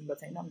one person, but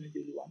I know I'm not the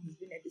only one. He's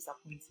been a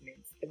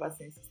disappointment ever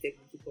since he stepped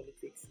into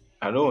politics.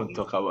 I don't If want to you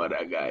talk about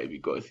that guy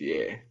because,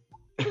 yeah.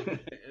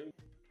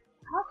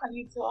 how can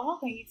you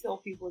tell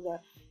people that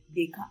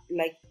they can,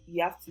 like,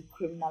 you have to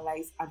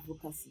criminalize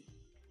advocacy?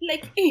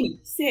 Like, hey,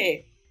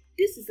 say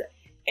this is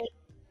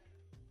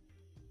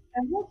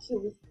and what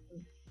you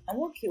And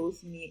what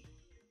kills me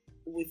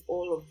with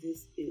all of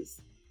this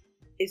is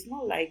it's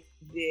not like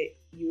the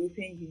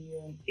European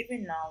Union,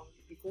 even now,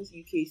 because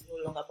UK is no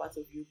longer part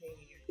of European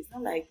Union, it's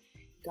not like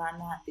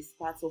Ghana is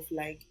part of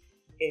like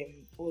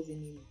what's the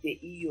name, the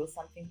EU or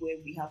something where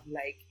we have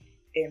like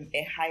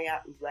a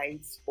higher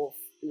rights of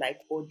like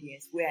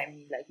audience, where I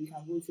mean like we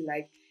can go to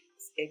like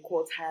a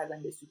court higher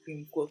than the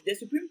Supreme Court. The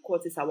Supreme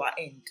Court is our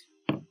end.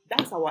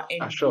 That's our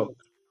end Sure. goal.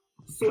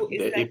 So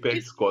it's The like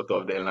apex court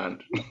of the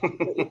land.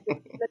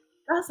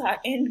 that's our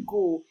end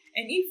goal.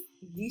 And if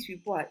these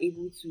people are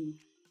able to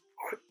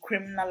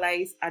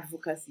criminalize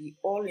advocacy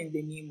all in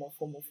the name of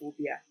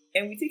homophobia,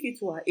 and we take it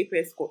to our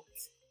apex court,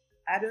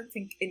 I don't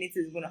think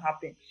anything is going to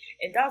happen.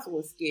 And that's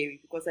what's scary,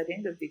 because at the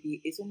end of the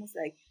day, it's almost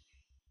like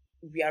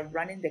we are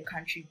running the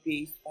country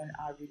based on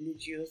our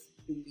religious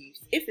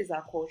beliefs. If it's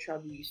our cultural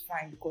beliefs,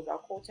 fine, because our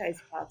culture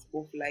is part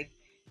of like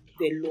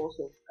the laws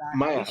of Ghana.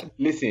 Maya,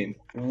 listen,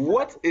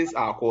 what is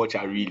our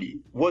culture really?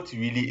 What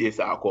really is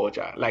our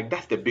culture? Like,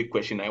 that's the big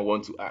question I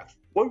want to ask.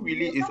 What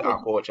really is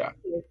our culture?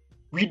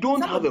 We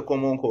don't have a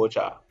common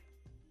culture.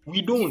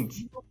 We don't.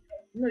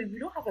 No, we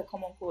don't have a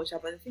common culture,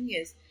 but the thing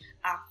is,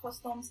 our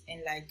customs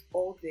and like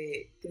all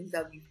the things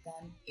that we've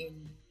done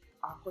in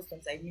our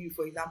customs, like maybe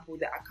for example,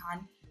 the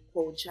Akan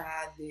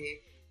culture,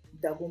 the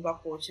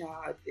Dagomba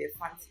culture, the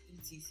Fanti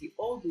etc.,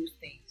 all those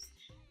things,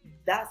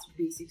 that's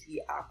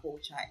basically our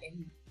culture,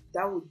 and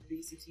that would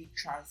basically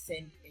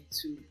transcend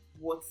into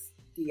what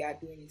they are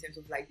doing in terms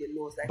of like the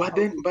laws. Like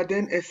but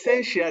then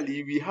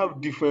essentially we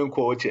have different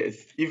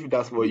cultures, if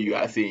that's what you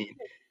are saying.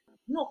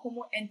 No,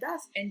 common,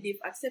 and they've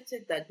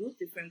accepted that those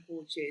different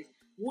cultures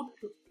would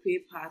play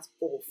part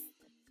of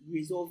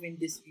resolving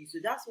disputes. So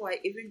that's why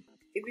even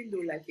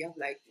though like you have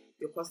like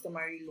your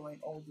customary law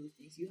and all those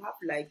things, you have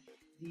like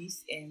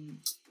these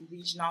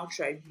regional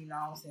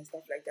tribunals and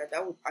stuff like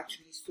that would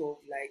actually solve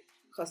like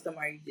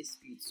customary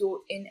disputes.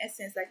 So in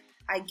essence, like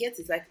I get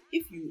it, like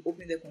if you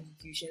open the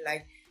constitution,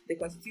 like the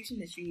constitution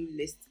literally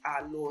lists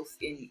our laws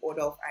in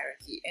order of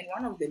hierarchy, and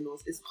one of the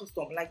laws is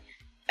custom. Like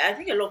I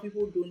think a lot of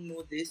people don't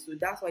know this, so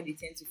that's why they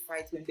tend to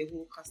fight when the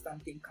whole custom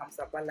thing comes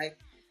up. But like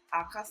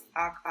our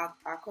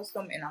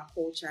custom and our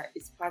culture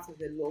is part of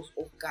the laws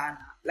of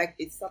Ghana. Like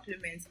it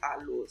supplements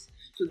our laws.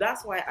 So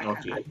that's why I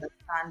can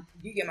understand.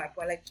 Do you get my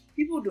point? Like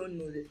people don't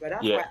know this, but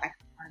that's why I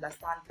can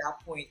understand that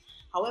point.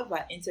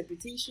 However,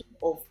 interpretation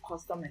of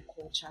custom and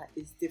culture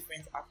is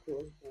different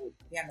across board.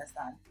 You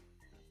understand?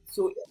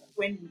 So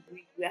when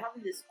we're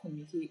having this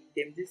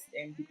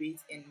debate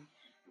in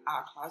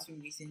our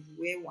classroom recently,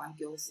 where one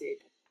girl said,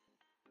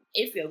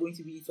 if we are going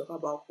to really talk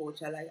about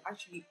culture, like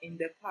actually in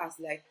the past,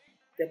 like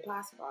the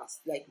past,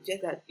 like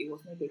just that it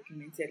was not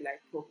documented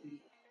like properly.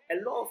 A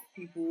lot of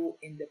people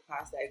in the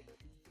past, like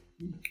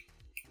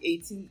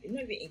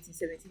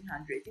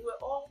 1700, they were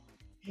all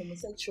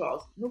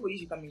homosexuals. Nobody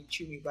should come and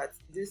chew me, but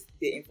this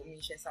the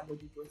information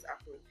somebody brought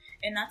across.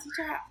 And our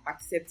teacher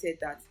accepted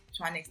that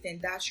to an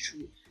extent that's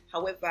true.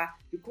 However,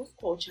 because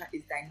culture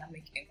is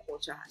dynamic and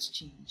culture has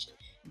changed,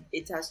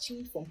 it has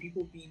changed from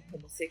people being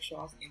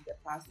homosexuals in the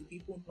past to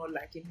people not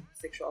liking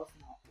homosexuals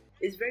now.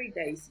 It's very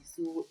dicey.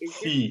 So it's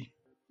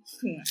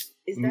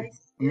it's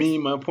dicey.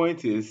 My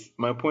point is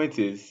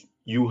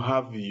you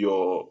have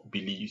your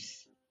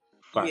beliefs.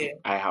 Fine, yeah.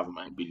 I have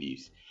my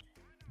beliefs.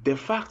 The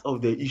fact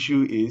of the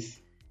issue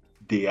is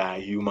they are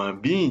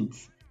human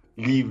beings.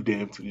 Leave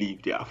them to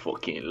live their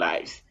fucking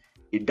lives.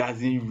 It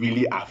doesn't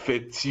really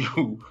affect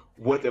you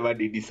whatever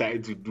they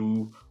decide to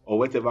do or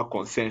whatever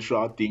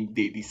consensual thing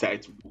they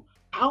decide to do.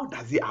 How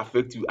does it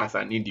affect you as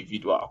an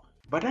individual?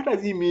 But that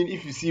doesn't mean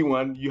if you see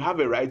one, you have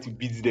a right to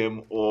beat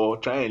them or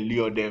try and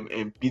lure them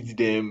and beat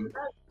them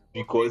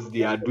because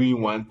they are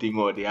doing one thing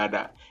or the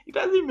other. It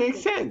doesn't make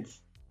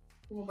sense.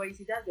 But you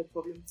see, that's the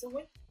problem. So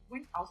when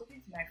I was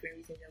talking to my friend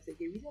recently, I was like,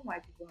 the reason why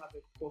people have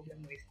a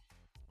problem with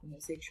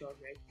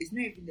homosexuals, right? It's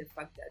not even the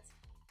fact that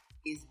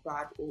it's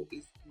bad or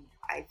it's good.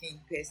 I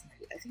think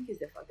personally, it's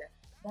the fact that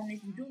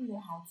if we don't know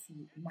how to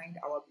mind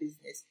our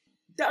business,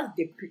 that's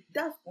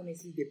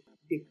honestly the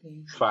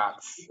plain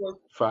facts.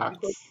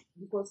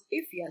 Because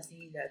if we are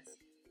saying that,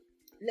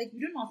 like, we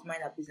don't know how to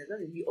mind our business,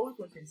 that's we always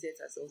want to insert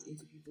ourselves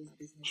into people's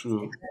business.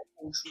 True.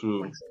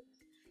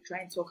 Try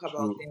and talk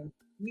about them.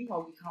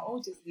 Meanwhile, we can all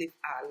just live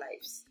our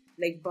lives.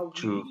 Like, but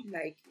we really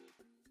like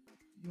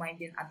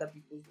minding other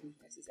people's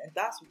businesses, and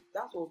that's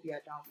what we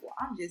are down for.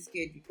 I'm just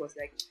scared because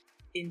like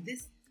in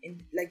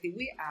like the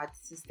way our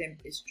system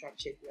is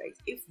structured, right?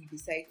 If we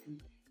decide to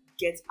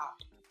get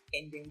up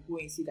and then go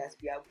and say that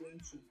we are going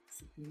to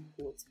Supreme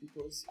Court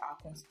because our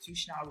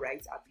constitutional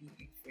rights are being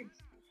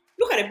infringed,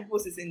 look at the people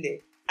sitting there.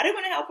 Are they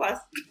going to help us?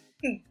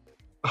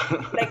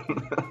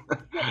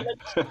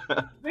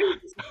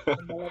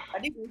 Are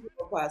they going to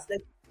help us?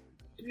 Like,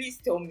 please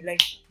tell me.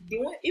 Like, they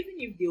won't. Even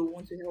if they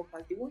want to help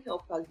us, they won't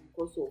help us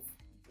because of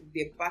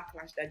the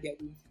backlash that they are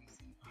going to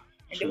receive.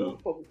 And they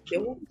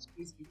won't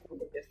is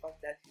because of the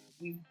fact that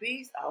we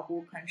base our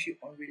whole country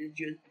on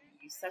religious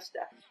beliefs, such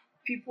that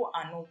people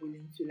are not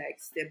willing to like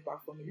step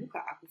back from it. Look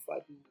at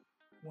Akufo-Addo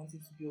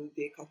wanting to build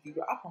their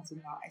cathedral. Up until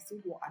now, I still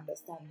don't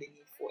understand the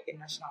need for a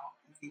national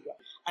anthem. cathedral.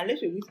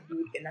 Unless we're going to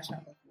build a national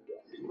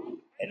cathedral,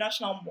 a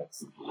national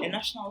mosque, a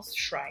national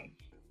shrine,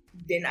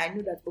 then I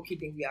know that okay,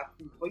 then we are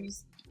cool. But you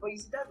see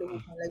that's the whole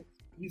point. Like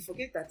we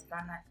forget that we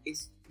are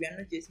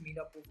not just made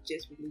up of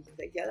just religions.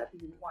 Like the other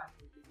people who are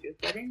religious.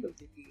 But at the end of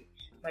the day,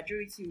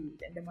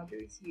 the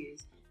majority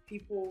is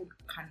people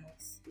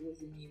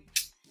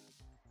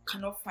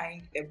cannot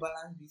find a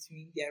balance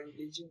between their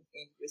religion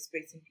and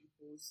respecting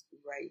people's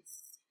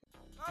rights.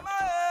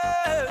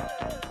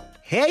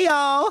 Hey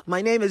y'all,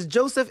 my name is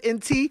Joseph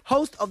N.T.,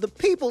 host of the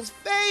people's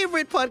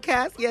favorite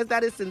podcast. Yes,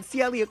 that is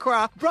Sincerely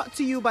Accra, brought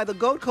to you by the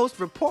Gold Coast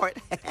Report,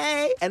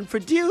 hey, and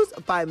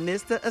produced by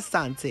Mr.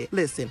 Asante.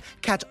 Listen,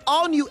 catch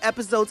all new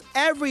episodes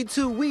every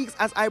 2 weeks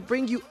as I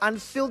bring you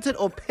unfiltered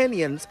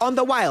opinions on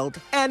the wild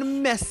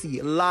and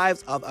messy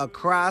lives of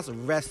Accra's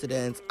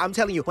residents. I'm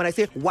telling you, when I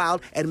say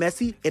wild and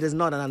messy, it is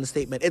not an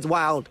understatement. It's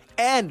wild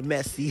and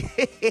messy.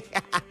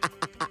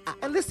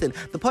 And listen,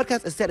 the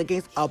podcast is set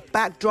against a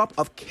backdrop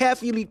of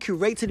carefully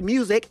curated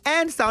music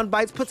and sound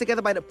bites put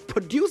together by the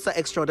producer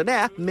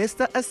extraordinaire,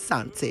 Mr.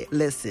 Asante.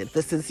 Listen,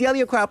 the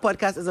Sincerely Accra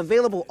podcast is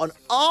available on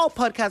all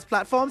podcast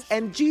platforms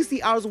and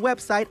GCR's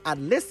website at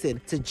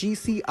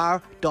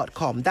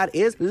listentogcr.com. That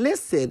is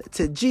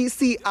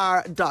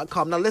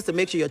listentogcr.com. Now listen,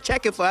 make sure you're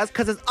checking for us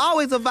because it's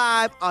always a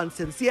vibe on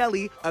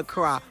Sincerely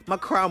Accra.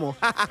 Macramo.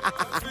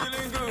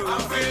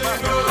 I'm feeling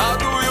good. How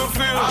do you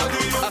feel?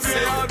 I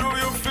say, how do you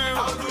feel?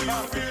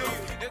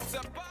 It's a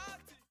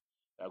party.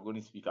 We are going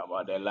to speak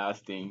about the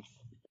last things.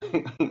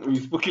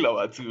 We've spoken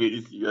about too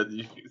many serious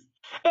issues.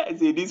 I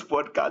say this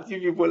podcast, you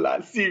people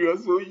are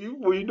serious, so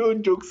you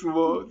don't joke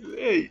small.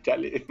 Hey,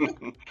 Charlie.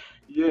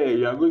 Yeah,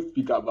 we are going to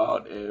speak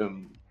about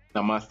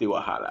Namaste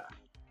Wahala.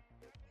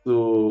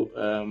 So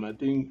I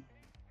think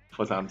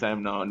for some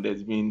time now,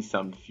 there's been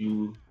some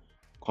few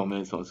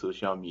comments on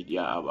social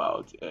media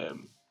about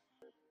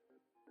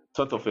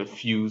sort of a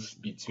fuse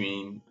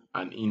between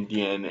an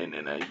Indian and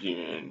a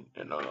Nigerian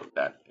and all of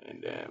that.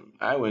 And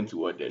I went to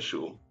watch the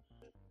show,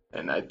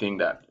 and I think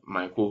that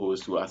my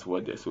co-host who has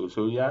watched the show.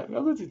 So yeah,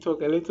 we're going to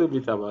talk a little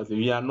bit about it.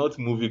 We are not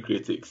movie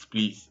critics,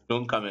 please.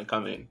 Don't come and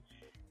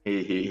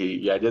hey.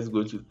 We are just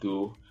going to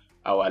do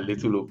our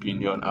little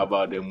opinion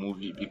about the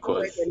movie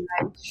because the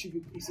light should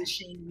be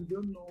positioned. We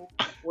don't know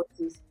what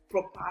is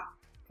proper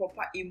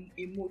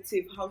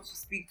emotive, how to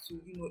speak to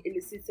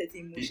elicit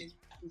certain emotions.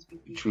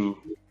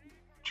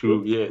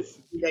 True.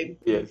 Yes. We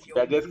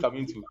are just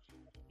coming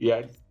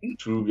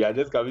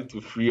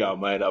to free our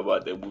mind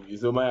about the movie.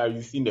 So, Maya, have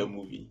you seen the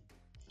movie?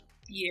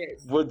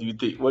 Yes. What do you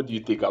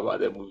think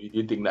about the movie? Do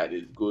you think that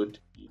is good?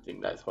 Do you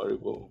think that's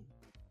horrible?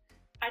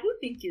 I don't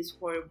think it's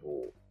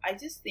horrible. I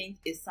just think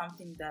it's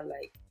something that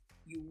like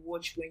you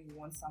watch when you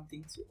want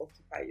something to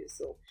occupy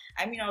yourself.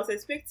 I mean, I was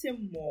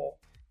expecting more,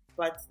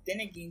 but then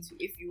again,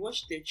 if you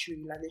watch the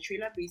trailer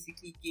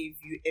basically gave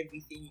you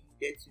everything you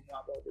needed to know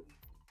about the movie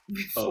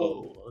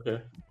before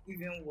you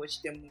even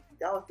watch the movie.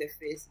 That was the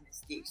first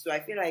mistake. So I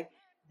feel like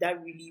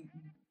that really,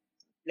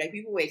 like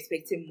people were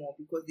expecting more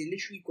because they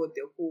literally got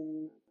the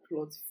whole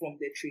plot from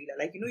the trailer.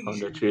 Like from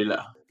the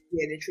trailer.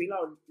 Yeah, the trailer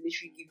will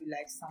literally give you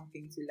like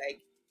something to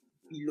like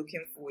be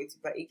looking forward to,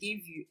 but it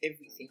gave you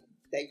everything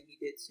that you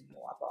needed to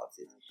know about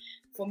it.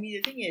 For me,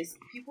 the thing is,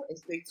 people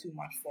expect too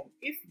much from.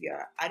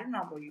 I don't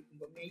know about you,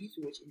 but me, I used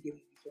to watch Indian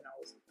movies when I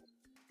was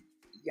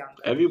young.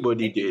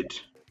 Everybody did,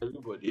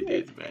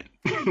 man.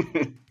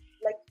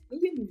 Like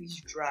Indian movies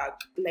drag.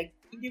 For no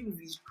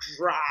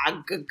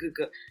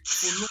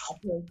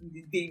apparent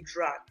reason, they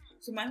drag.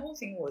 So my whole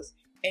thing was,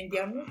 and they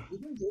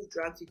don't just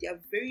drag, so they are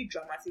very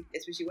dramatic,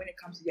 especially when it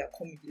comes to their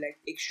comedy, like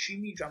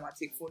extremely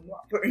dramatic for no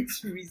apparent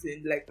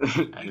reason. Like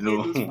I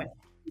know.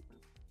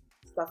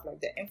 Stuff like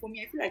that. And for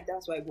me, I feel like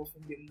that's why I go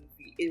from the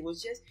movie. It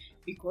was just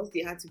because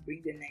they had to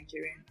bring the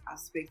Nigerian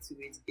aspect to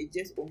it. It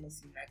just almost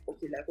seemed like,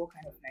 okay, like what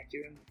kind of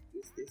Nigerian movie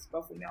is this?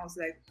 But for me, I was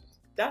like,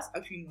 that's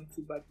actually not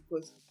too bad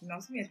because I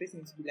was expecting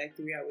it to be like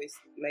 3 hours,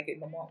 like a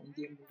normal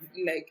Indian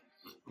movie. Like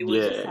it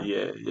was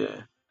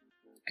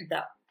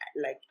that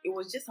like it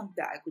was just something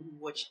that I could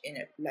watch in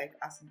it, like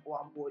as in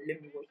I'm bored,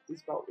 let me watch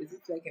this. But is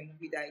it like a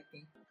movie that I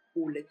think,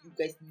 like you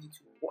guys need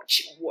to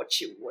watch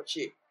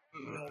it?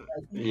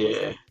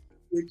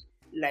 Good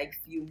like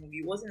feel movie.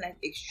 It wasn't like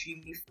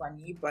extremely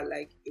funny, but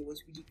like it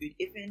was really good.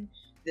 Even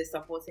the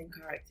supporting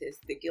characters,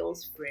 the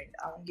girl's friend,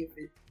 I won't give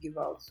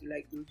out to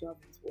like those who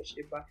haven't watched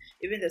it, but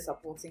even the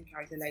supporting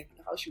character, like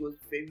how she was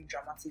very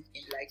dramatic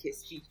in like her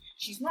speech.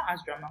 She's not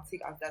as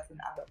dramatic as that in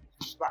other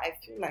movies, but I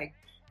feel like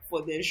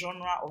for the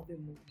genre of the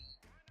movie,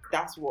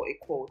 that's what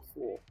it called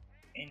for.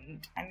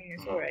 And I mean,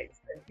 it's alright.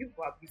 Like,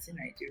 people are beating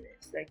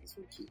Nigerians, like it's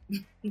okay.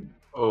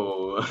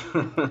 Oh.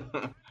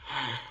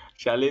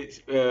 Charlie,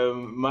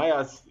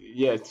 Maya,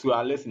 to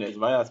our listeners,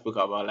 Maya spoke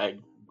about like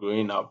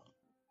growing up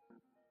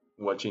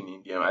watching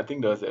Indian. I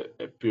think there was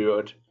a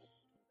period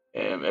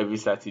every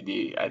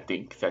Saturday,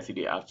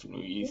 Saturday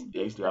afternoon, they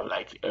used to have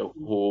like a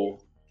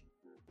whole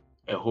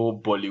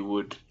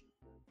Bollywood,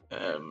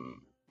 how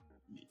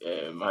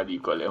do you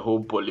call it, a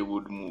whole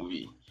Bollywood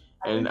movie.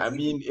 And I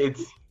mean,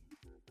 it's,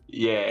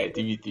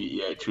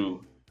 TVT,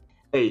 true.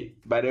 Hey,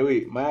 by the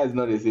way, Maya is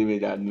not the same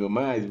age as me.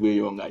 Maya is way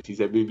younger. She's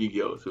a baby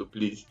girl. So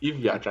please, if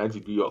you are trying to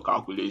do your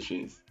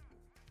calculations,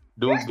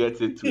 don't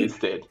get it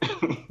twisted. She's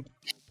a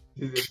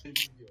baby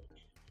girl.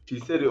 She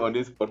said it on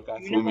this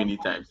podcast so many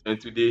times. And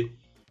today,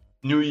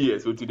 New Year,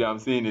 so today I'm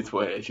saying it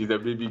for her. She's a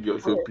baby girl.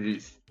 So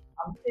please,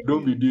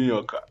 don't be doing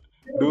your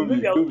don't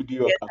be doing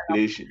your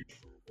calculations.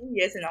 2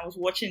 years and I was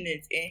watching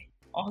it. I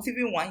was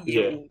even 1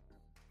 year old.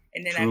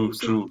 And then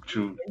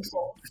True.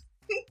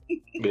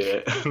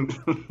 Yeah.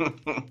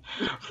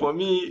 For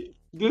me,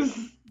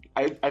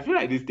 I feel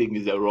like this thing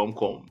is a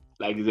rom-com,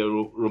 like it's a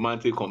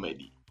romantic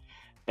comedy.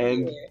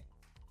 And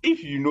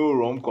if you know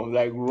rom-coms,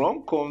 like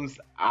rom-coms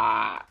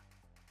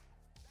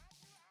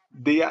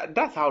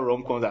that's how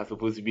rom-coms are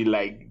supposed to be.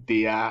 Like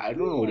they are, I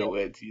don't know what the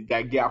word is,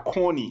 like they are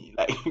corny.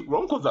 Like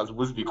rom-coms are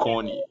supposed to be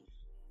corny.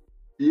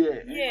 Yeah,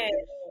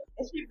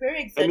 it's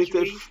very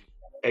exaggerated.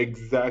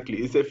 Exactly,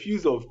 it's a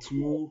fuse of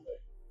two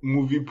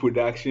movie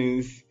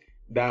productions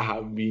that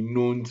have been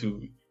known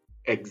to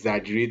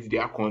exaggerate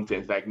their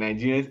content. Like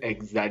Nigerians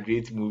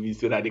exaggerate movies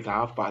so that they can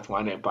have part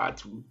 1 and part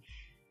 2.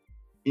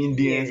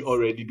 Indians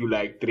already do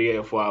like 3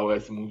 or 4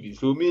 hours movies.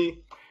 So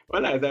me,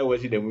 when I started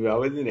watching the movie, I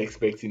wasn't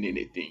expecting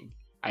anything.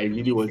 I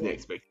really wasn't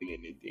expecting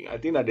anything. I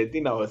think that the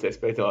thing I was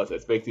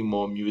expecting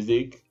more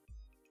music.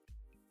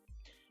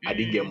 I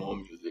didn't get more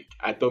music.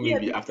 I thought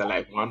maybe after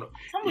like one.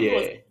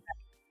 Somebody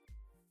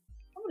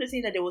was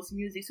saying that there was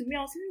music. So me,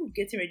 I was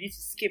getting ready to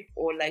skip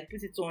or like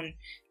put it on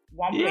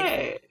 1. You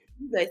guys,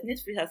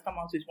 Netflix has come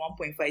out with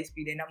 1.5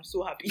 speed, and I'm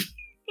so happy.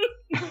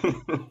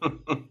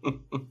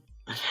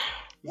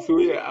 So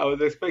yeah, I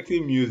was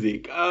expecting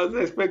music. I was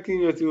expecting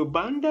you to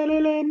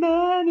bandalele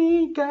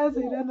nani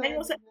And it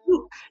was like,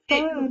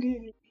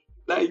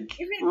 like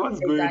what's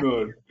going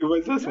on? It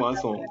was just one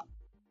song.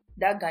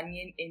 That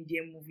Ghanaian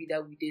Indian movie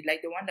that we did,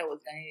 like the one that was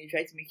Ghanaian, they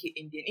tried to make it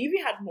Indian. It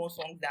even had more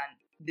songs than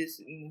this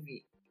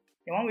movie.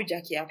 The one with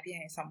Jackie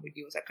Appiah and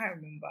somebody else, I can't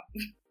remember.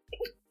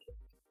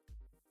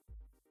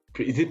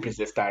 Is it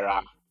Princess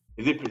Tyra?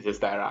 Even Princess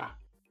Tyra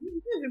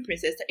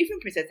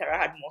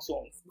had more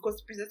songs,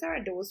 because Princess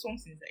Tyra, there were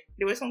songs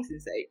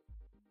inside.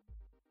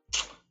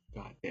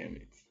 God damn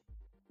it!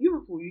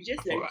 You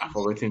just like I've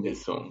forgotten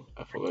this song.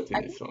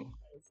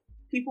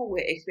 People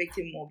were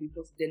expecting more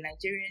because the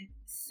Nigerian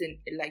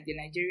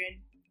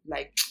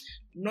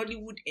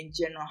Nollywood in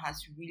general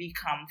has really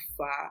come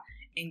far,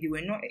 and they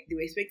were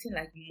expecting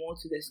like more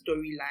to the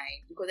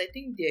storyline, because I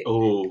think the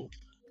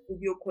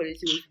video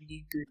quality was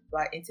really good.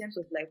 But in terms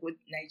of like what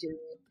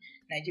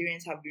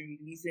Nigerians have been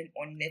releasing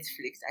on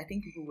Netflix, I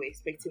think people were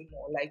expecting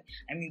more. Like,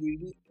 I mean, they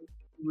released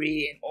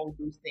Ray and all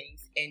those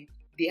things, and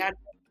they had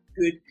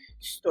good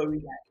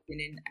storyline. And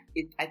then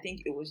I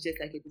think it was just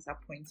like a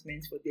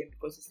disappointment for them,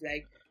 because it's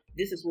like,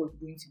 this is what's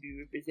going to be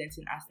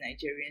representing us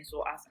Nigerians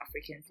or us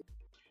Africans.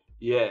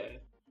 Yeah.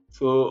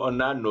 So on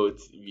that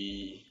note,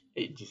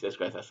 Jesus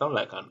Christ, I sound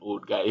like an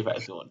old guy if I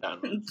say on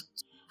that note.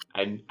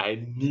 I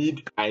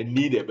need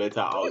a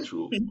better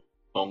outro.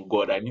 On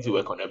God, I need to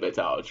work on a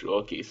better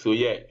outro. Okay, so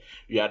yeah,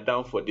 we are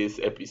done for this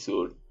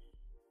episode.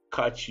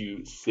 Catch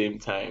you same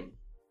time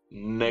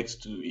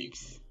next 2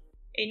 weeks.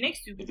 Hey,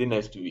 next 2 weeks. Is it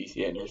next 2 weeks?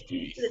 Yeah, next 2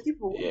 weeks. So the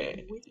people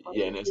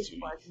next 2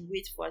 weeks.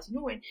 Wait for us. You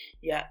know when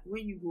you're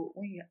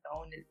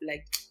on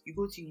like you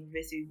go to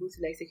university, you go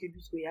to like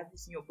secondary school, you have to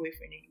see your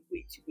boyfriend, and you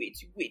wait.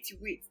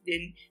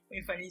 Then when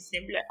you finally see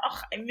him, be like,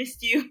 I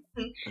missed you.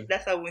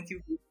 That's how I want you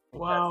to.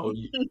 Wow,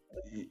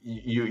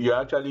 you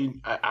actually,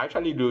 I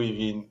actually don't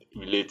even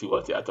relate to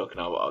what you are talking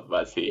about,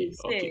 but say,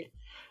 okay,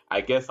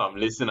 I guess I'm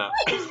listener.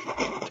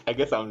 I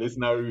guess I'm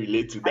listener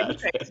relate to that. Are you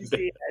trying to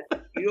say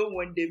that you don't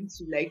want them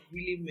to like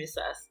really miss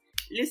us?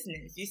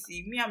 Listeners, you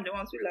see, me, I'm the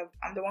one who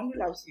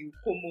loves you.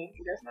 Como,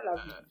 he does not love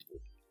you.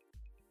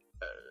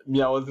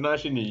 Me, I was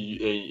naturally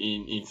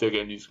in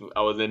secondary school.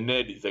 I was a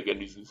nerd in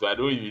secondary school, so I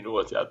don't even know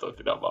what you are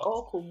talking about.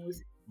 All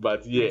Comos.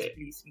 But yeah,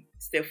 please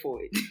step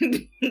forward.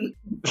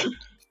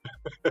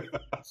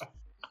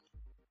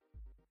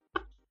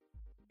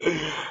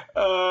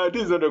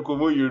 This is not a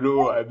Como,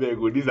 I beg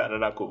you. This is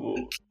another Como.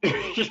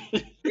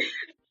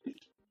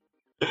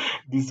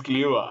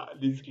 Disclaimer.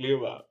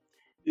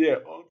 Yeah,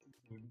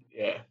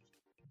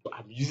 but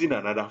I'm using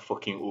another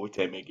fucking old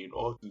term again.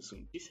 All too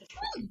soon. Jesus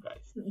fucking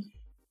Christ.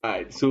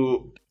 Alright,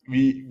 so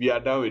we are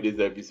done with this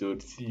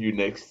episode. See you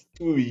next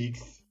 2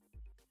 weeks.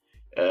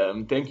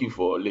 Thank you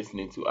for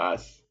listening to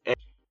us. And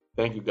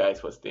thank you guys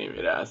for staying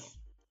with us.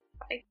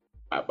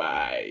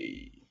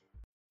 Bye.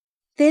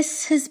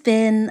 This has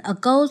been a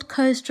Gold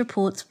Coast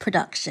Reports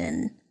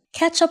production.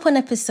 Catch up on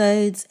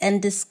episodes and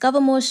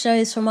discover more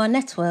shows from our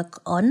network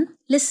on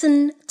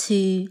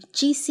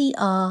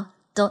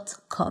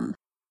listen2gcr.com.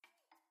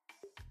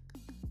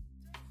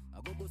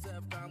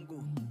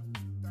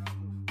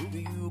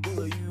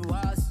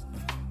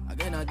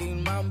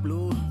 Again, man,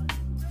 blow.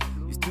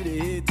 It's to the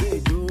head,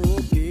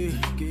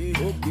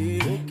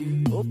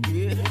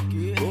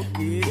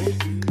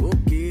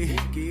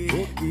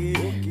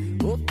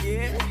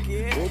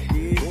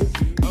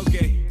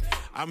 Okay,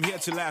 I'm here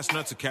to last,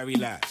 not to carry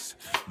last.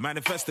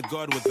 Manifest the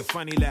God with a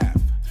funny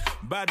laugh.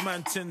 Bad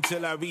man tin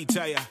till I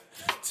retire.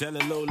 Tell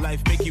a low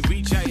life, make you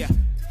reach higher.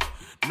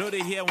 Know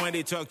they hear when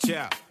they talk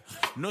chow.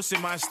 No see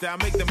my style,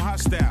 make them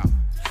hostile.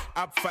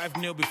 Up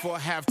 5-0 before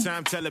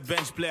halftime. Tell a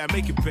bench player,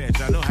 make it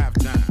bench. I know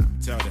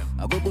halftime. Tell them.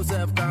 I go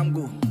self time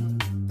go.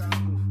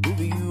 Who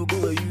be you go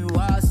where you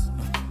ask?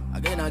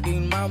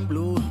 Again, man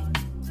blow.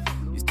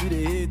 It's to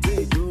the hate,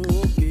 they do.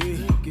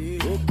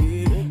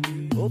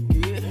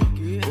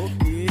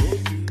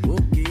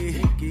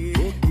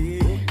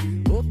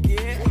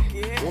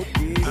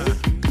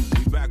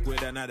 We back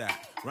with another.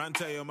 Run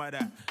to your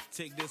mother.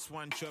 Take this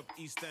one, chop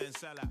Easter and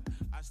Salah.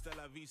 Hasta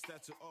la vista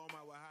to all my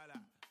wahala.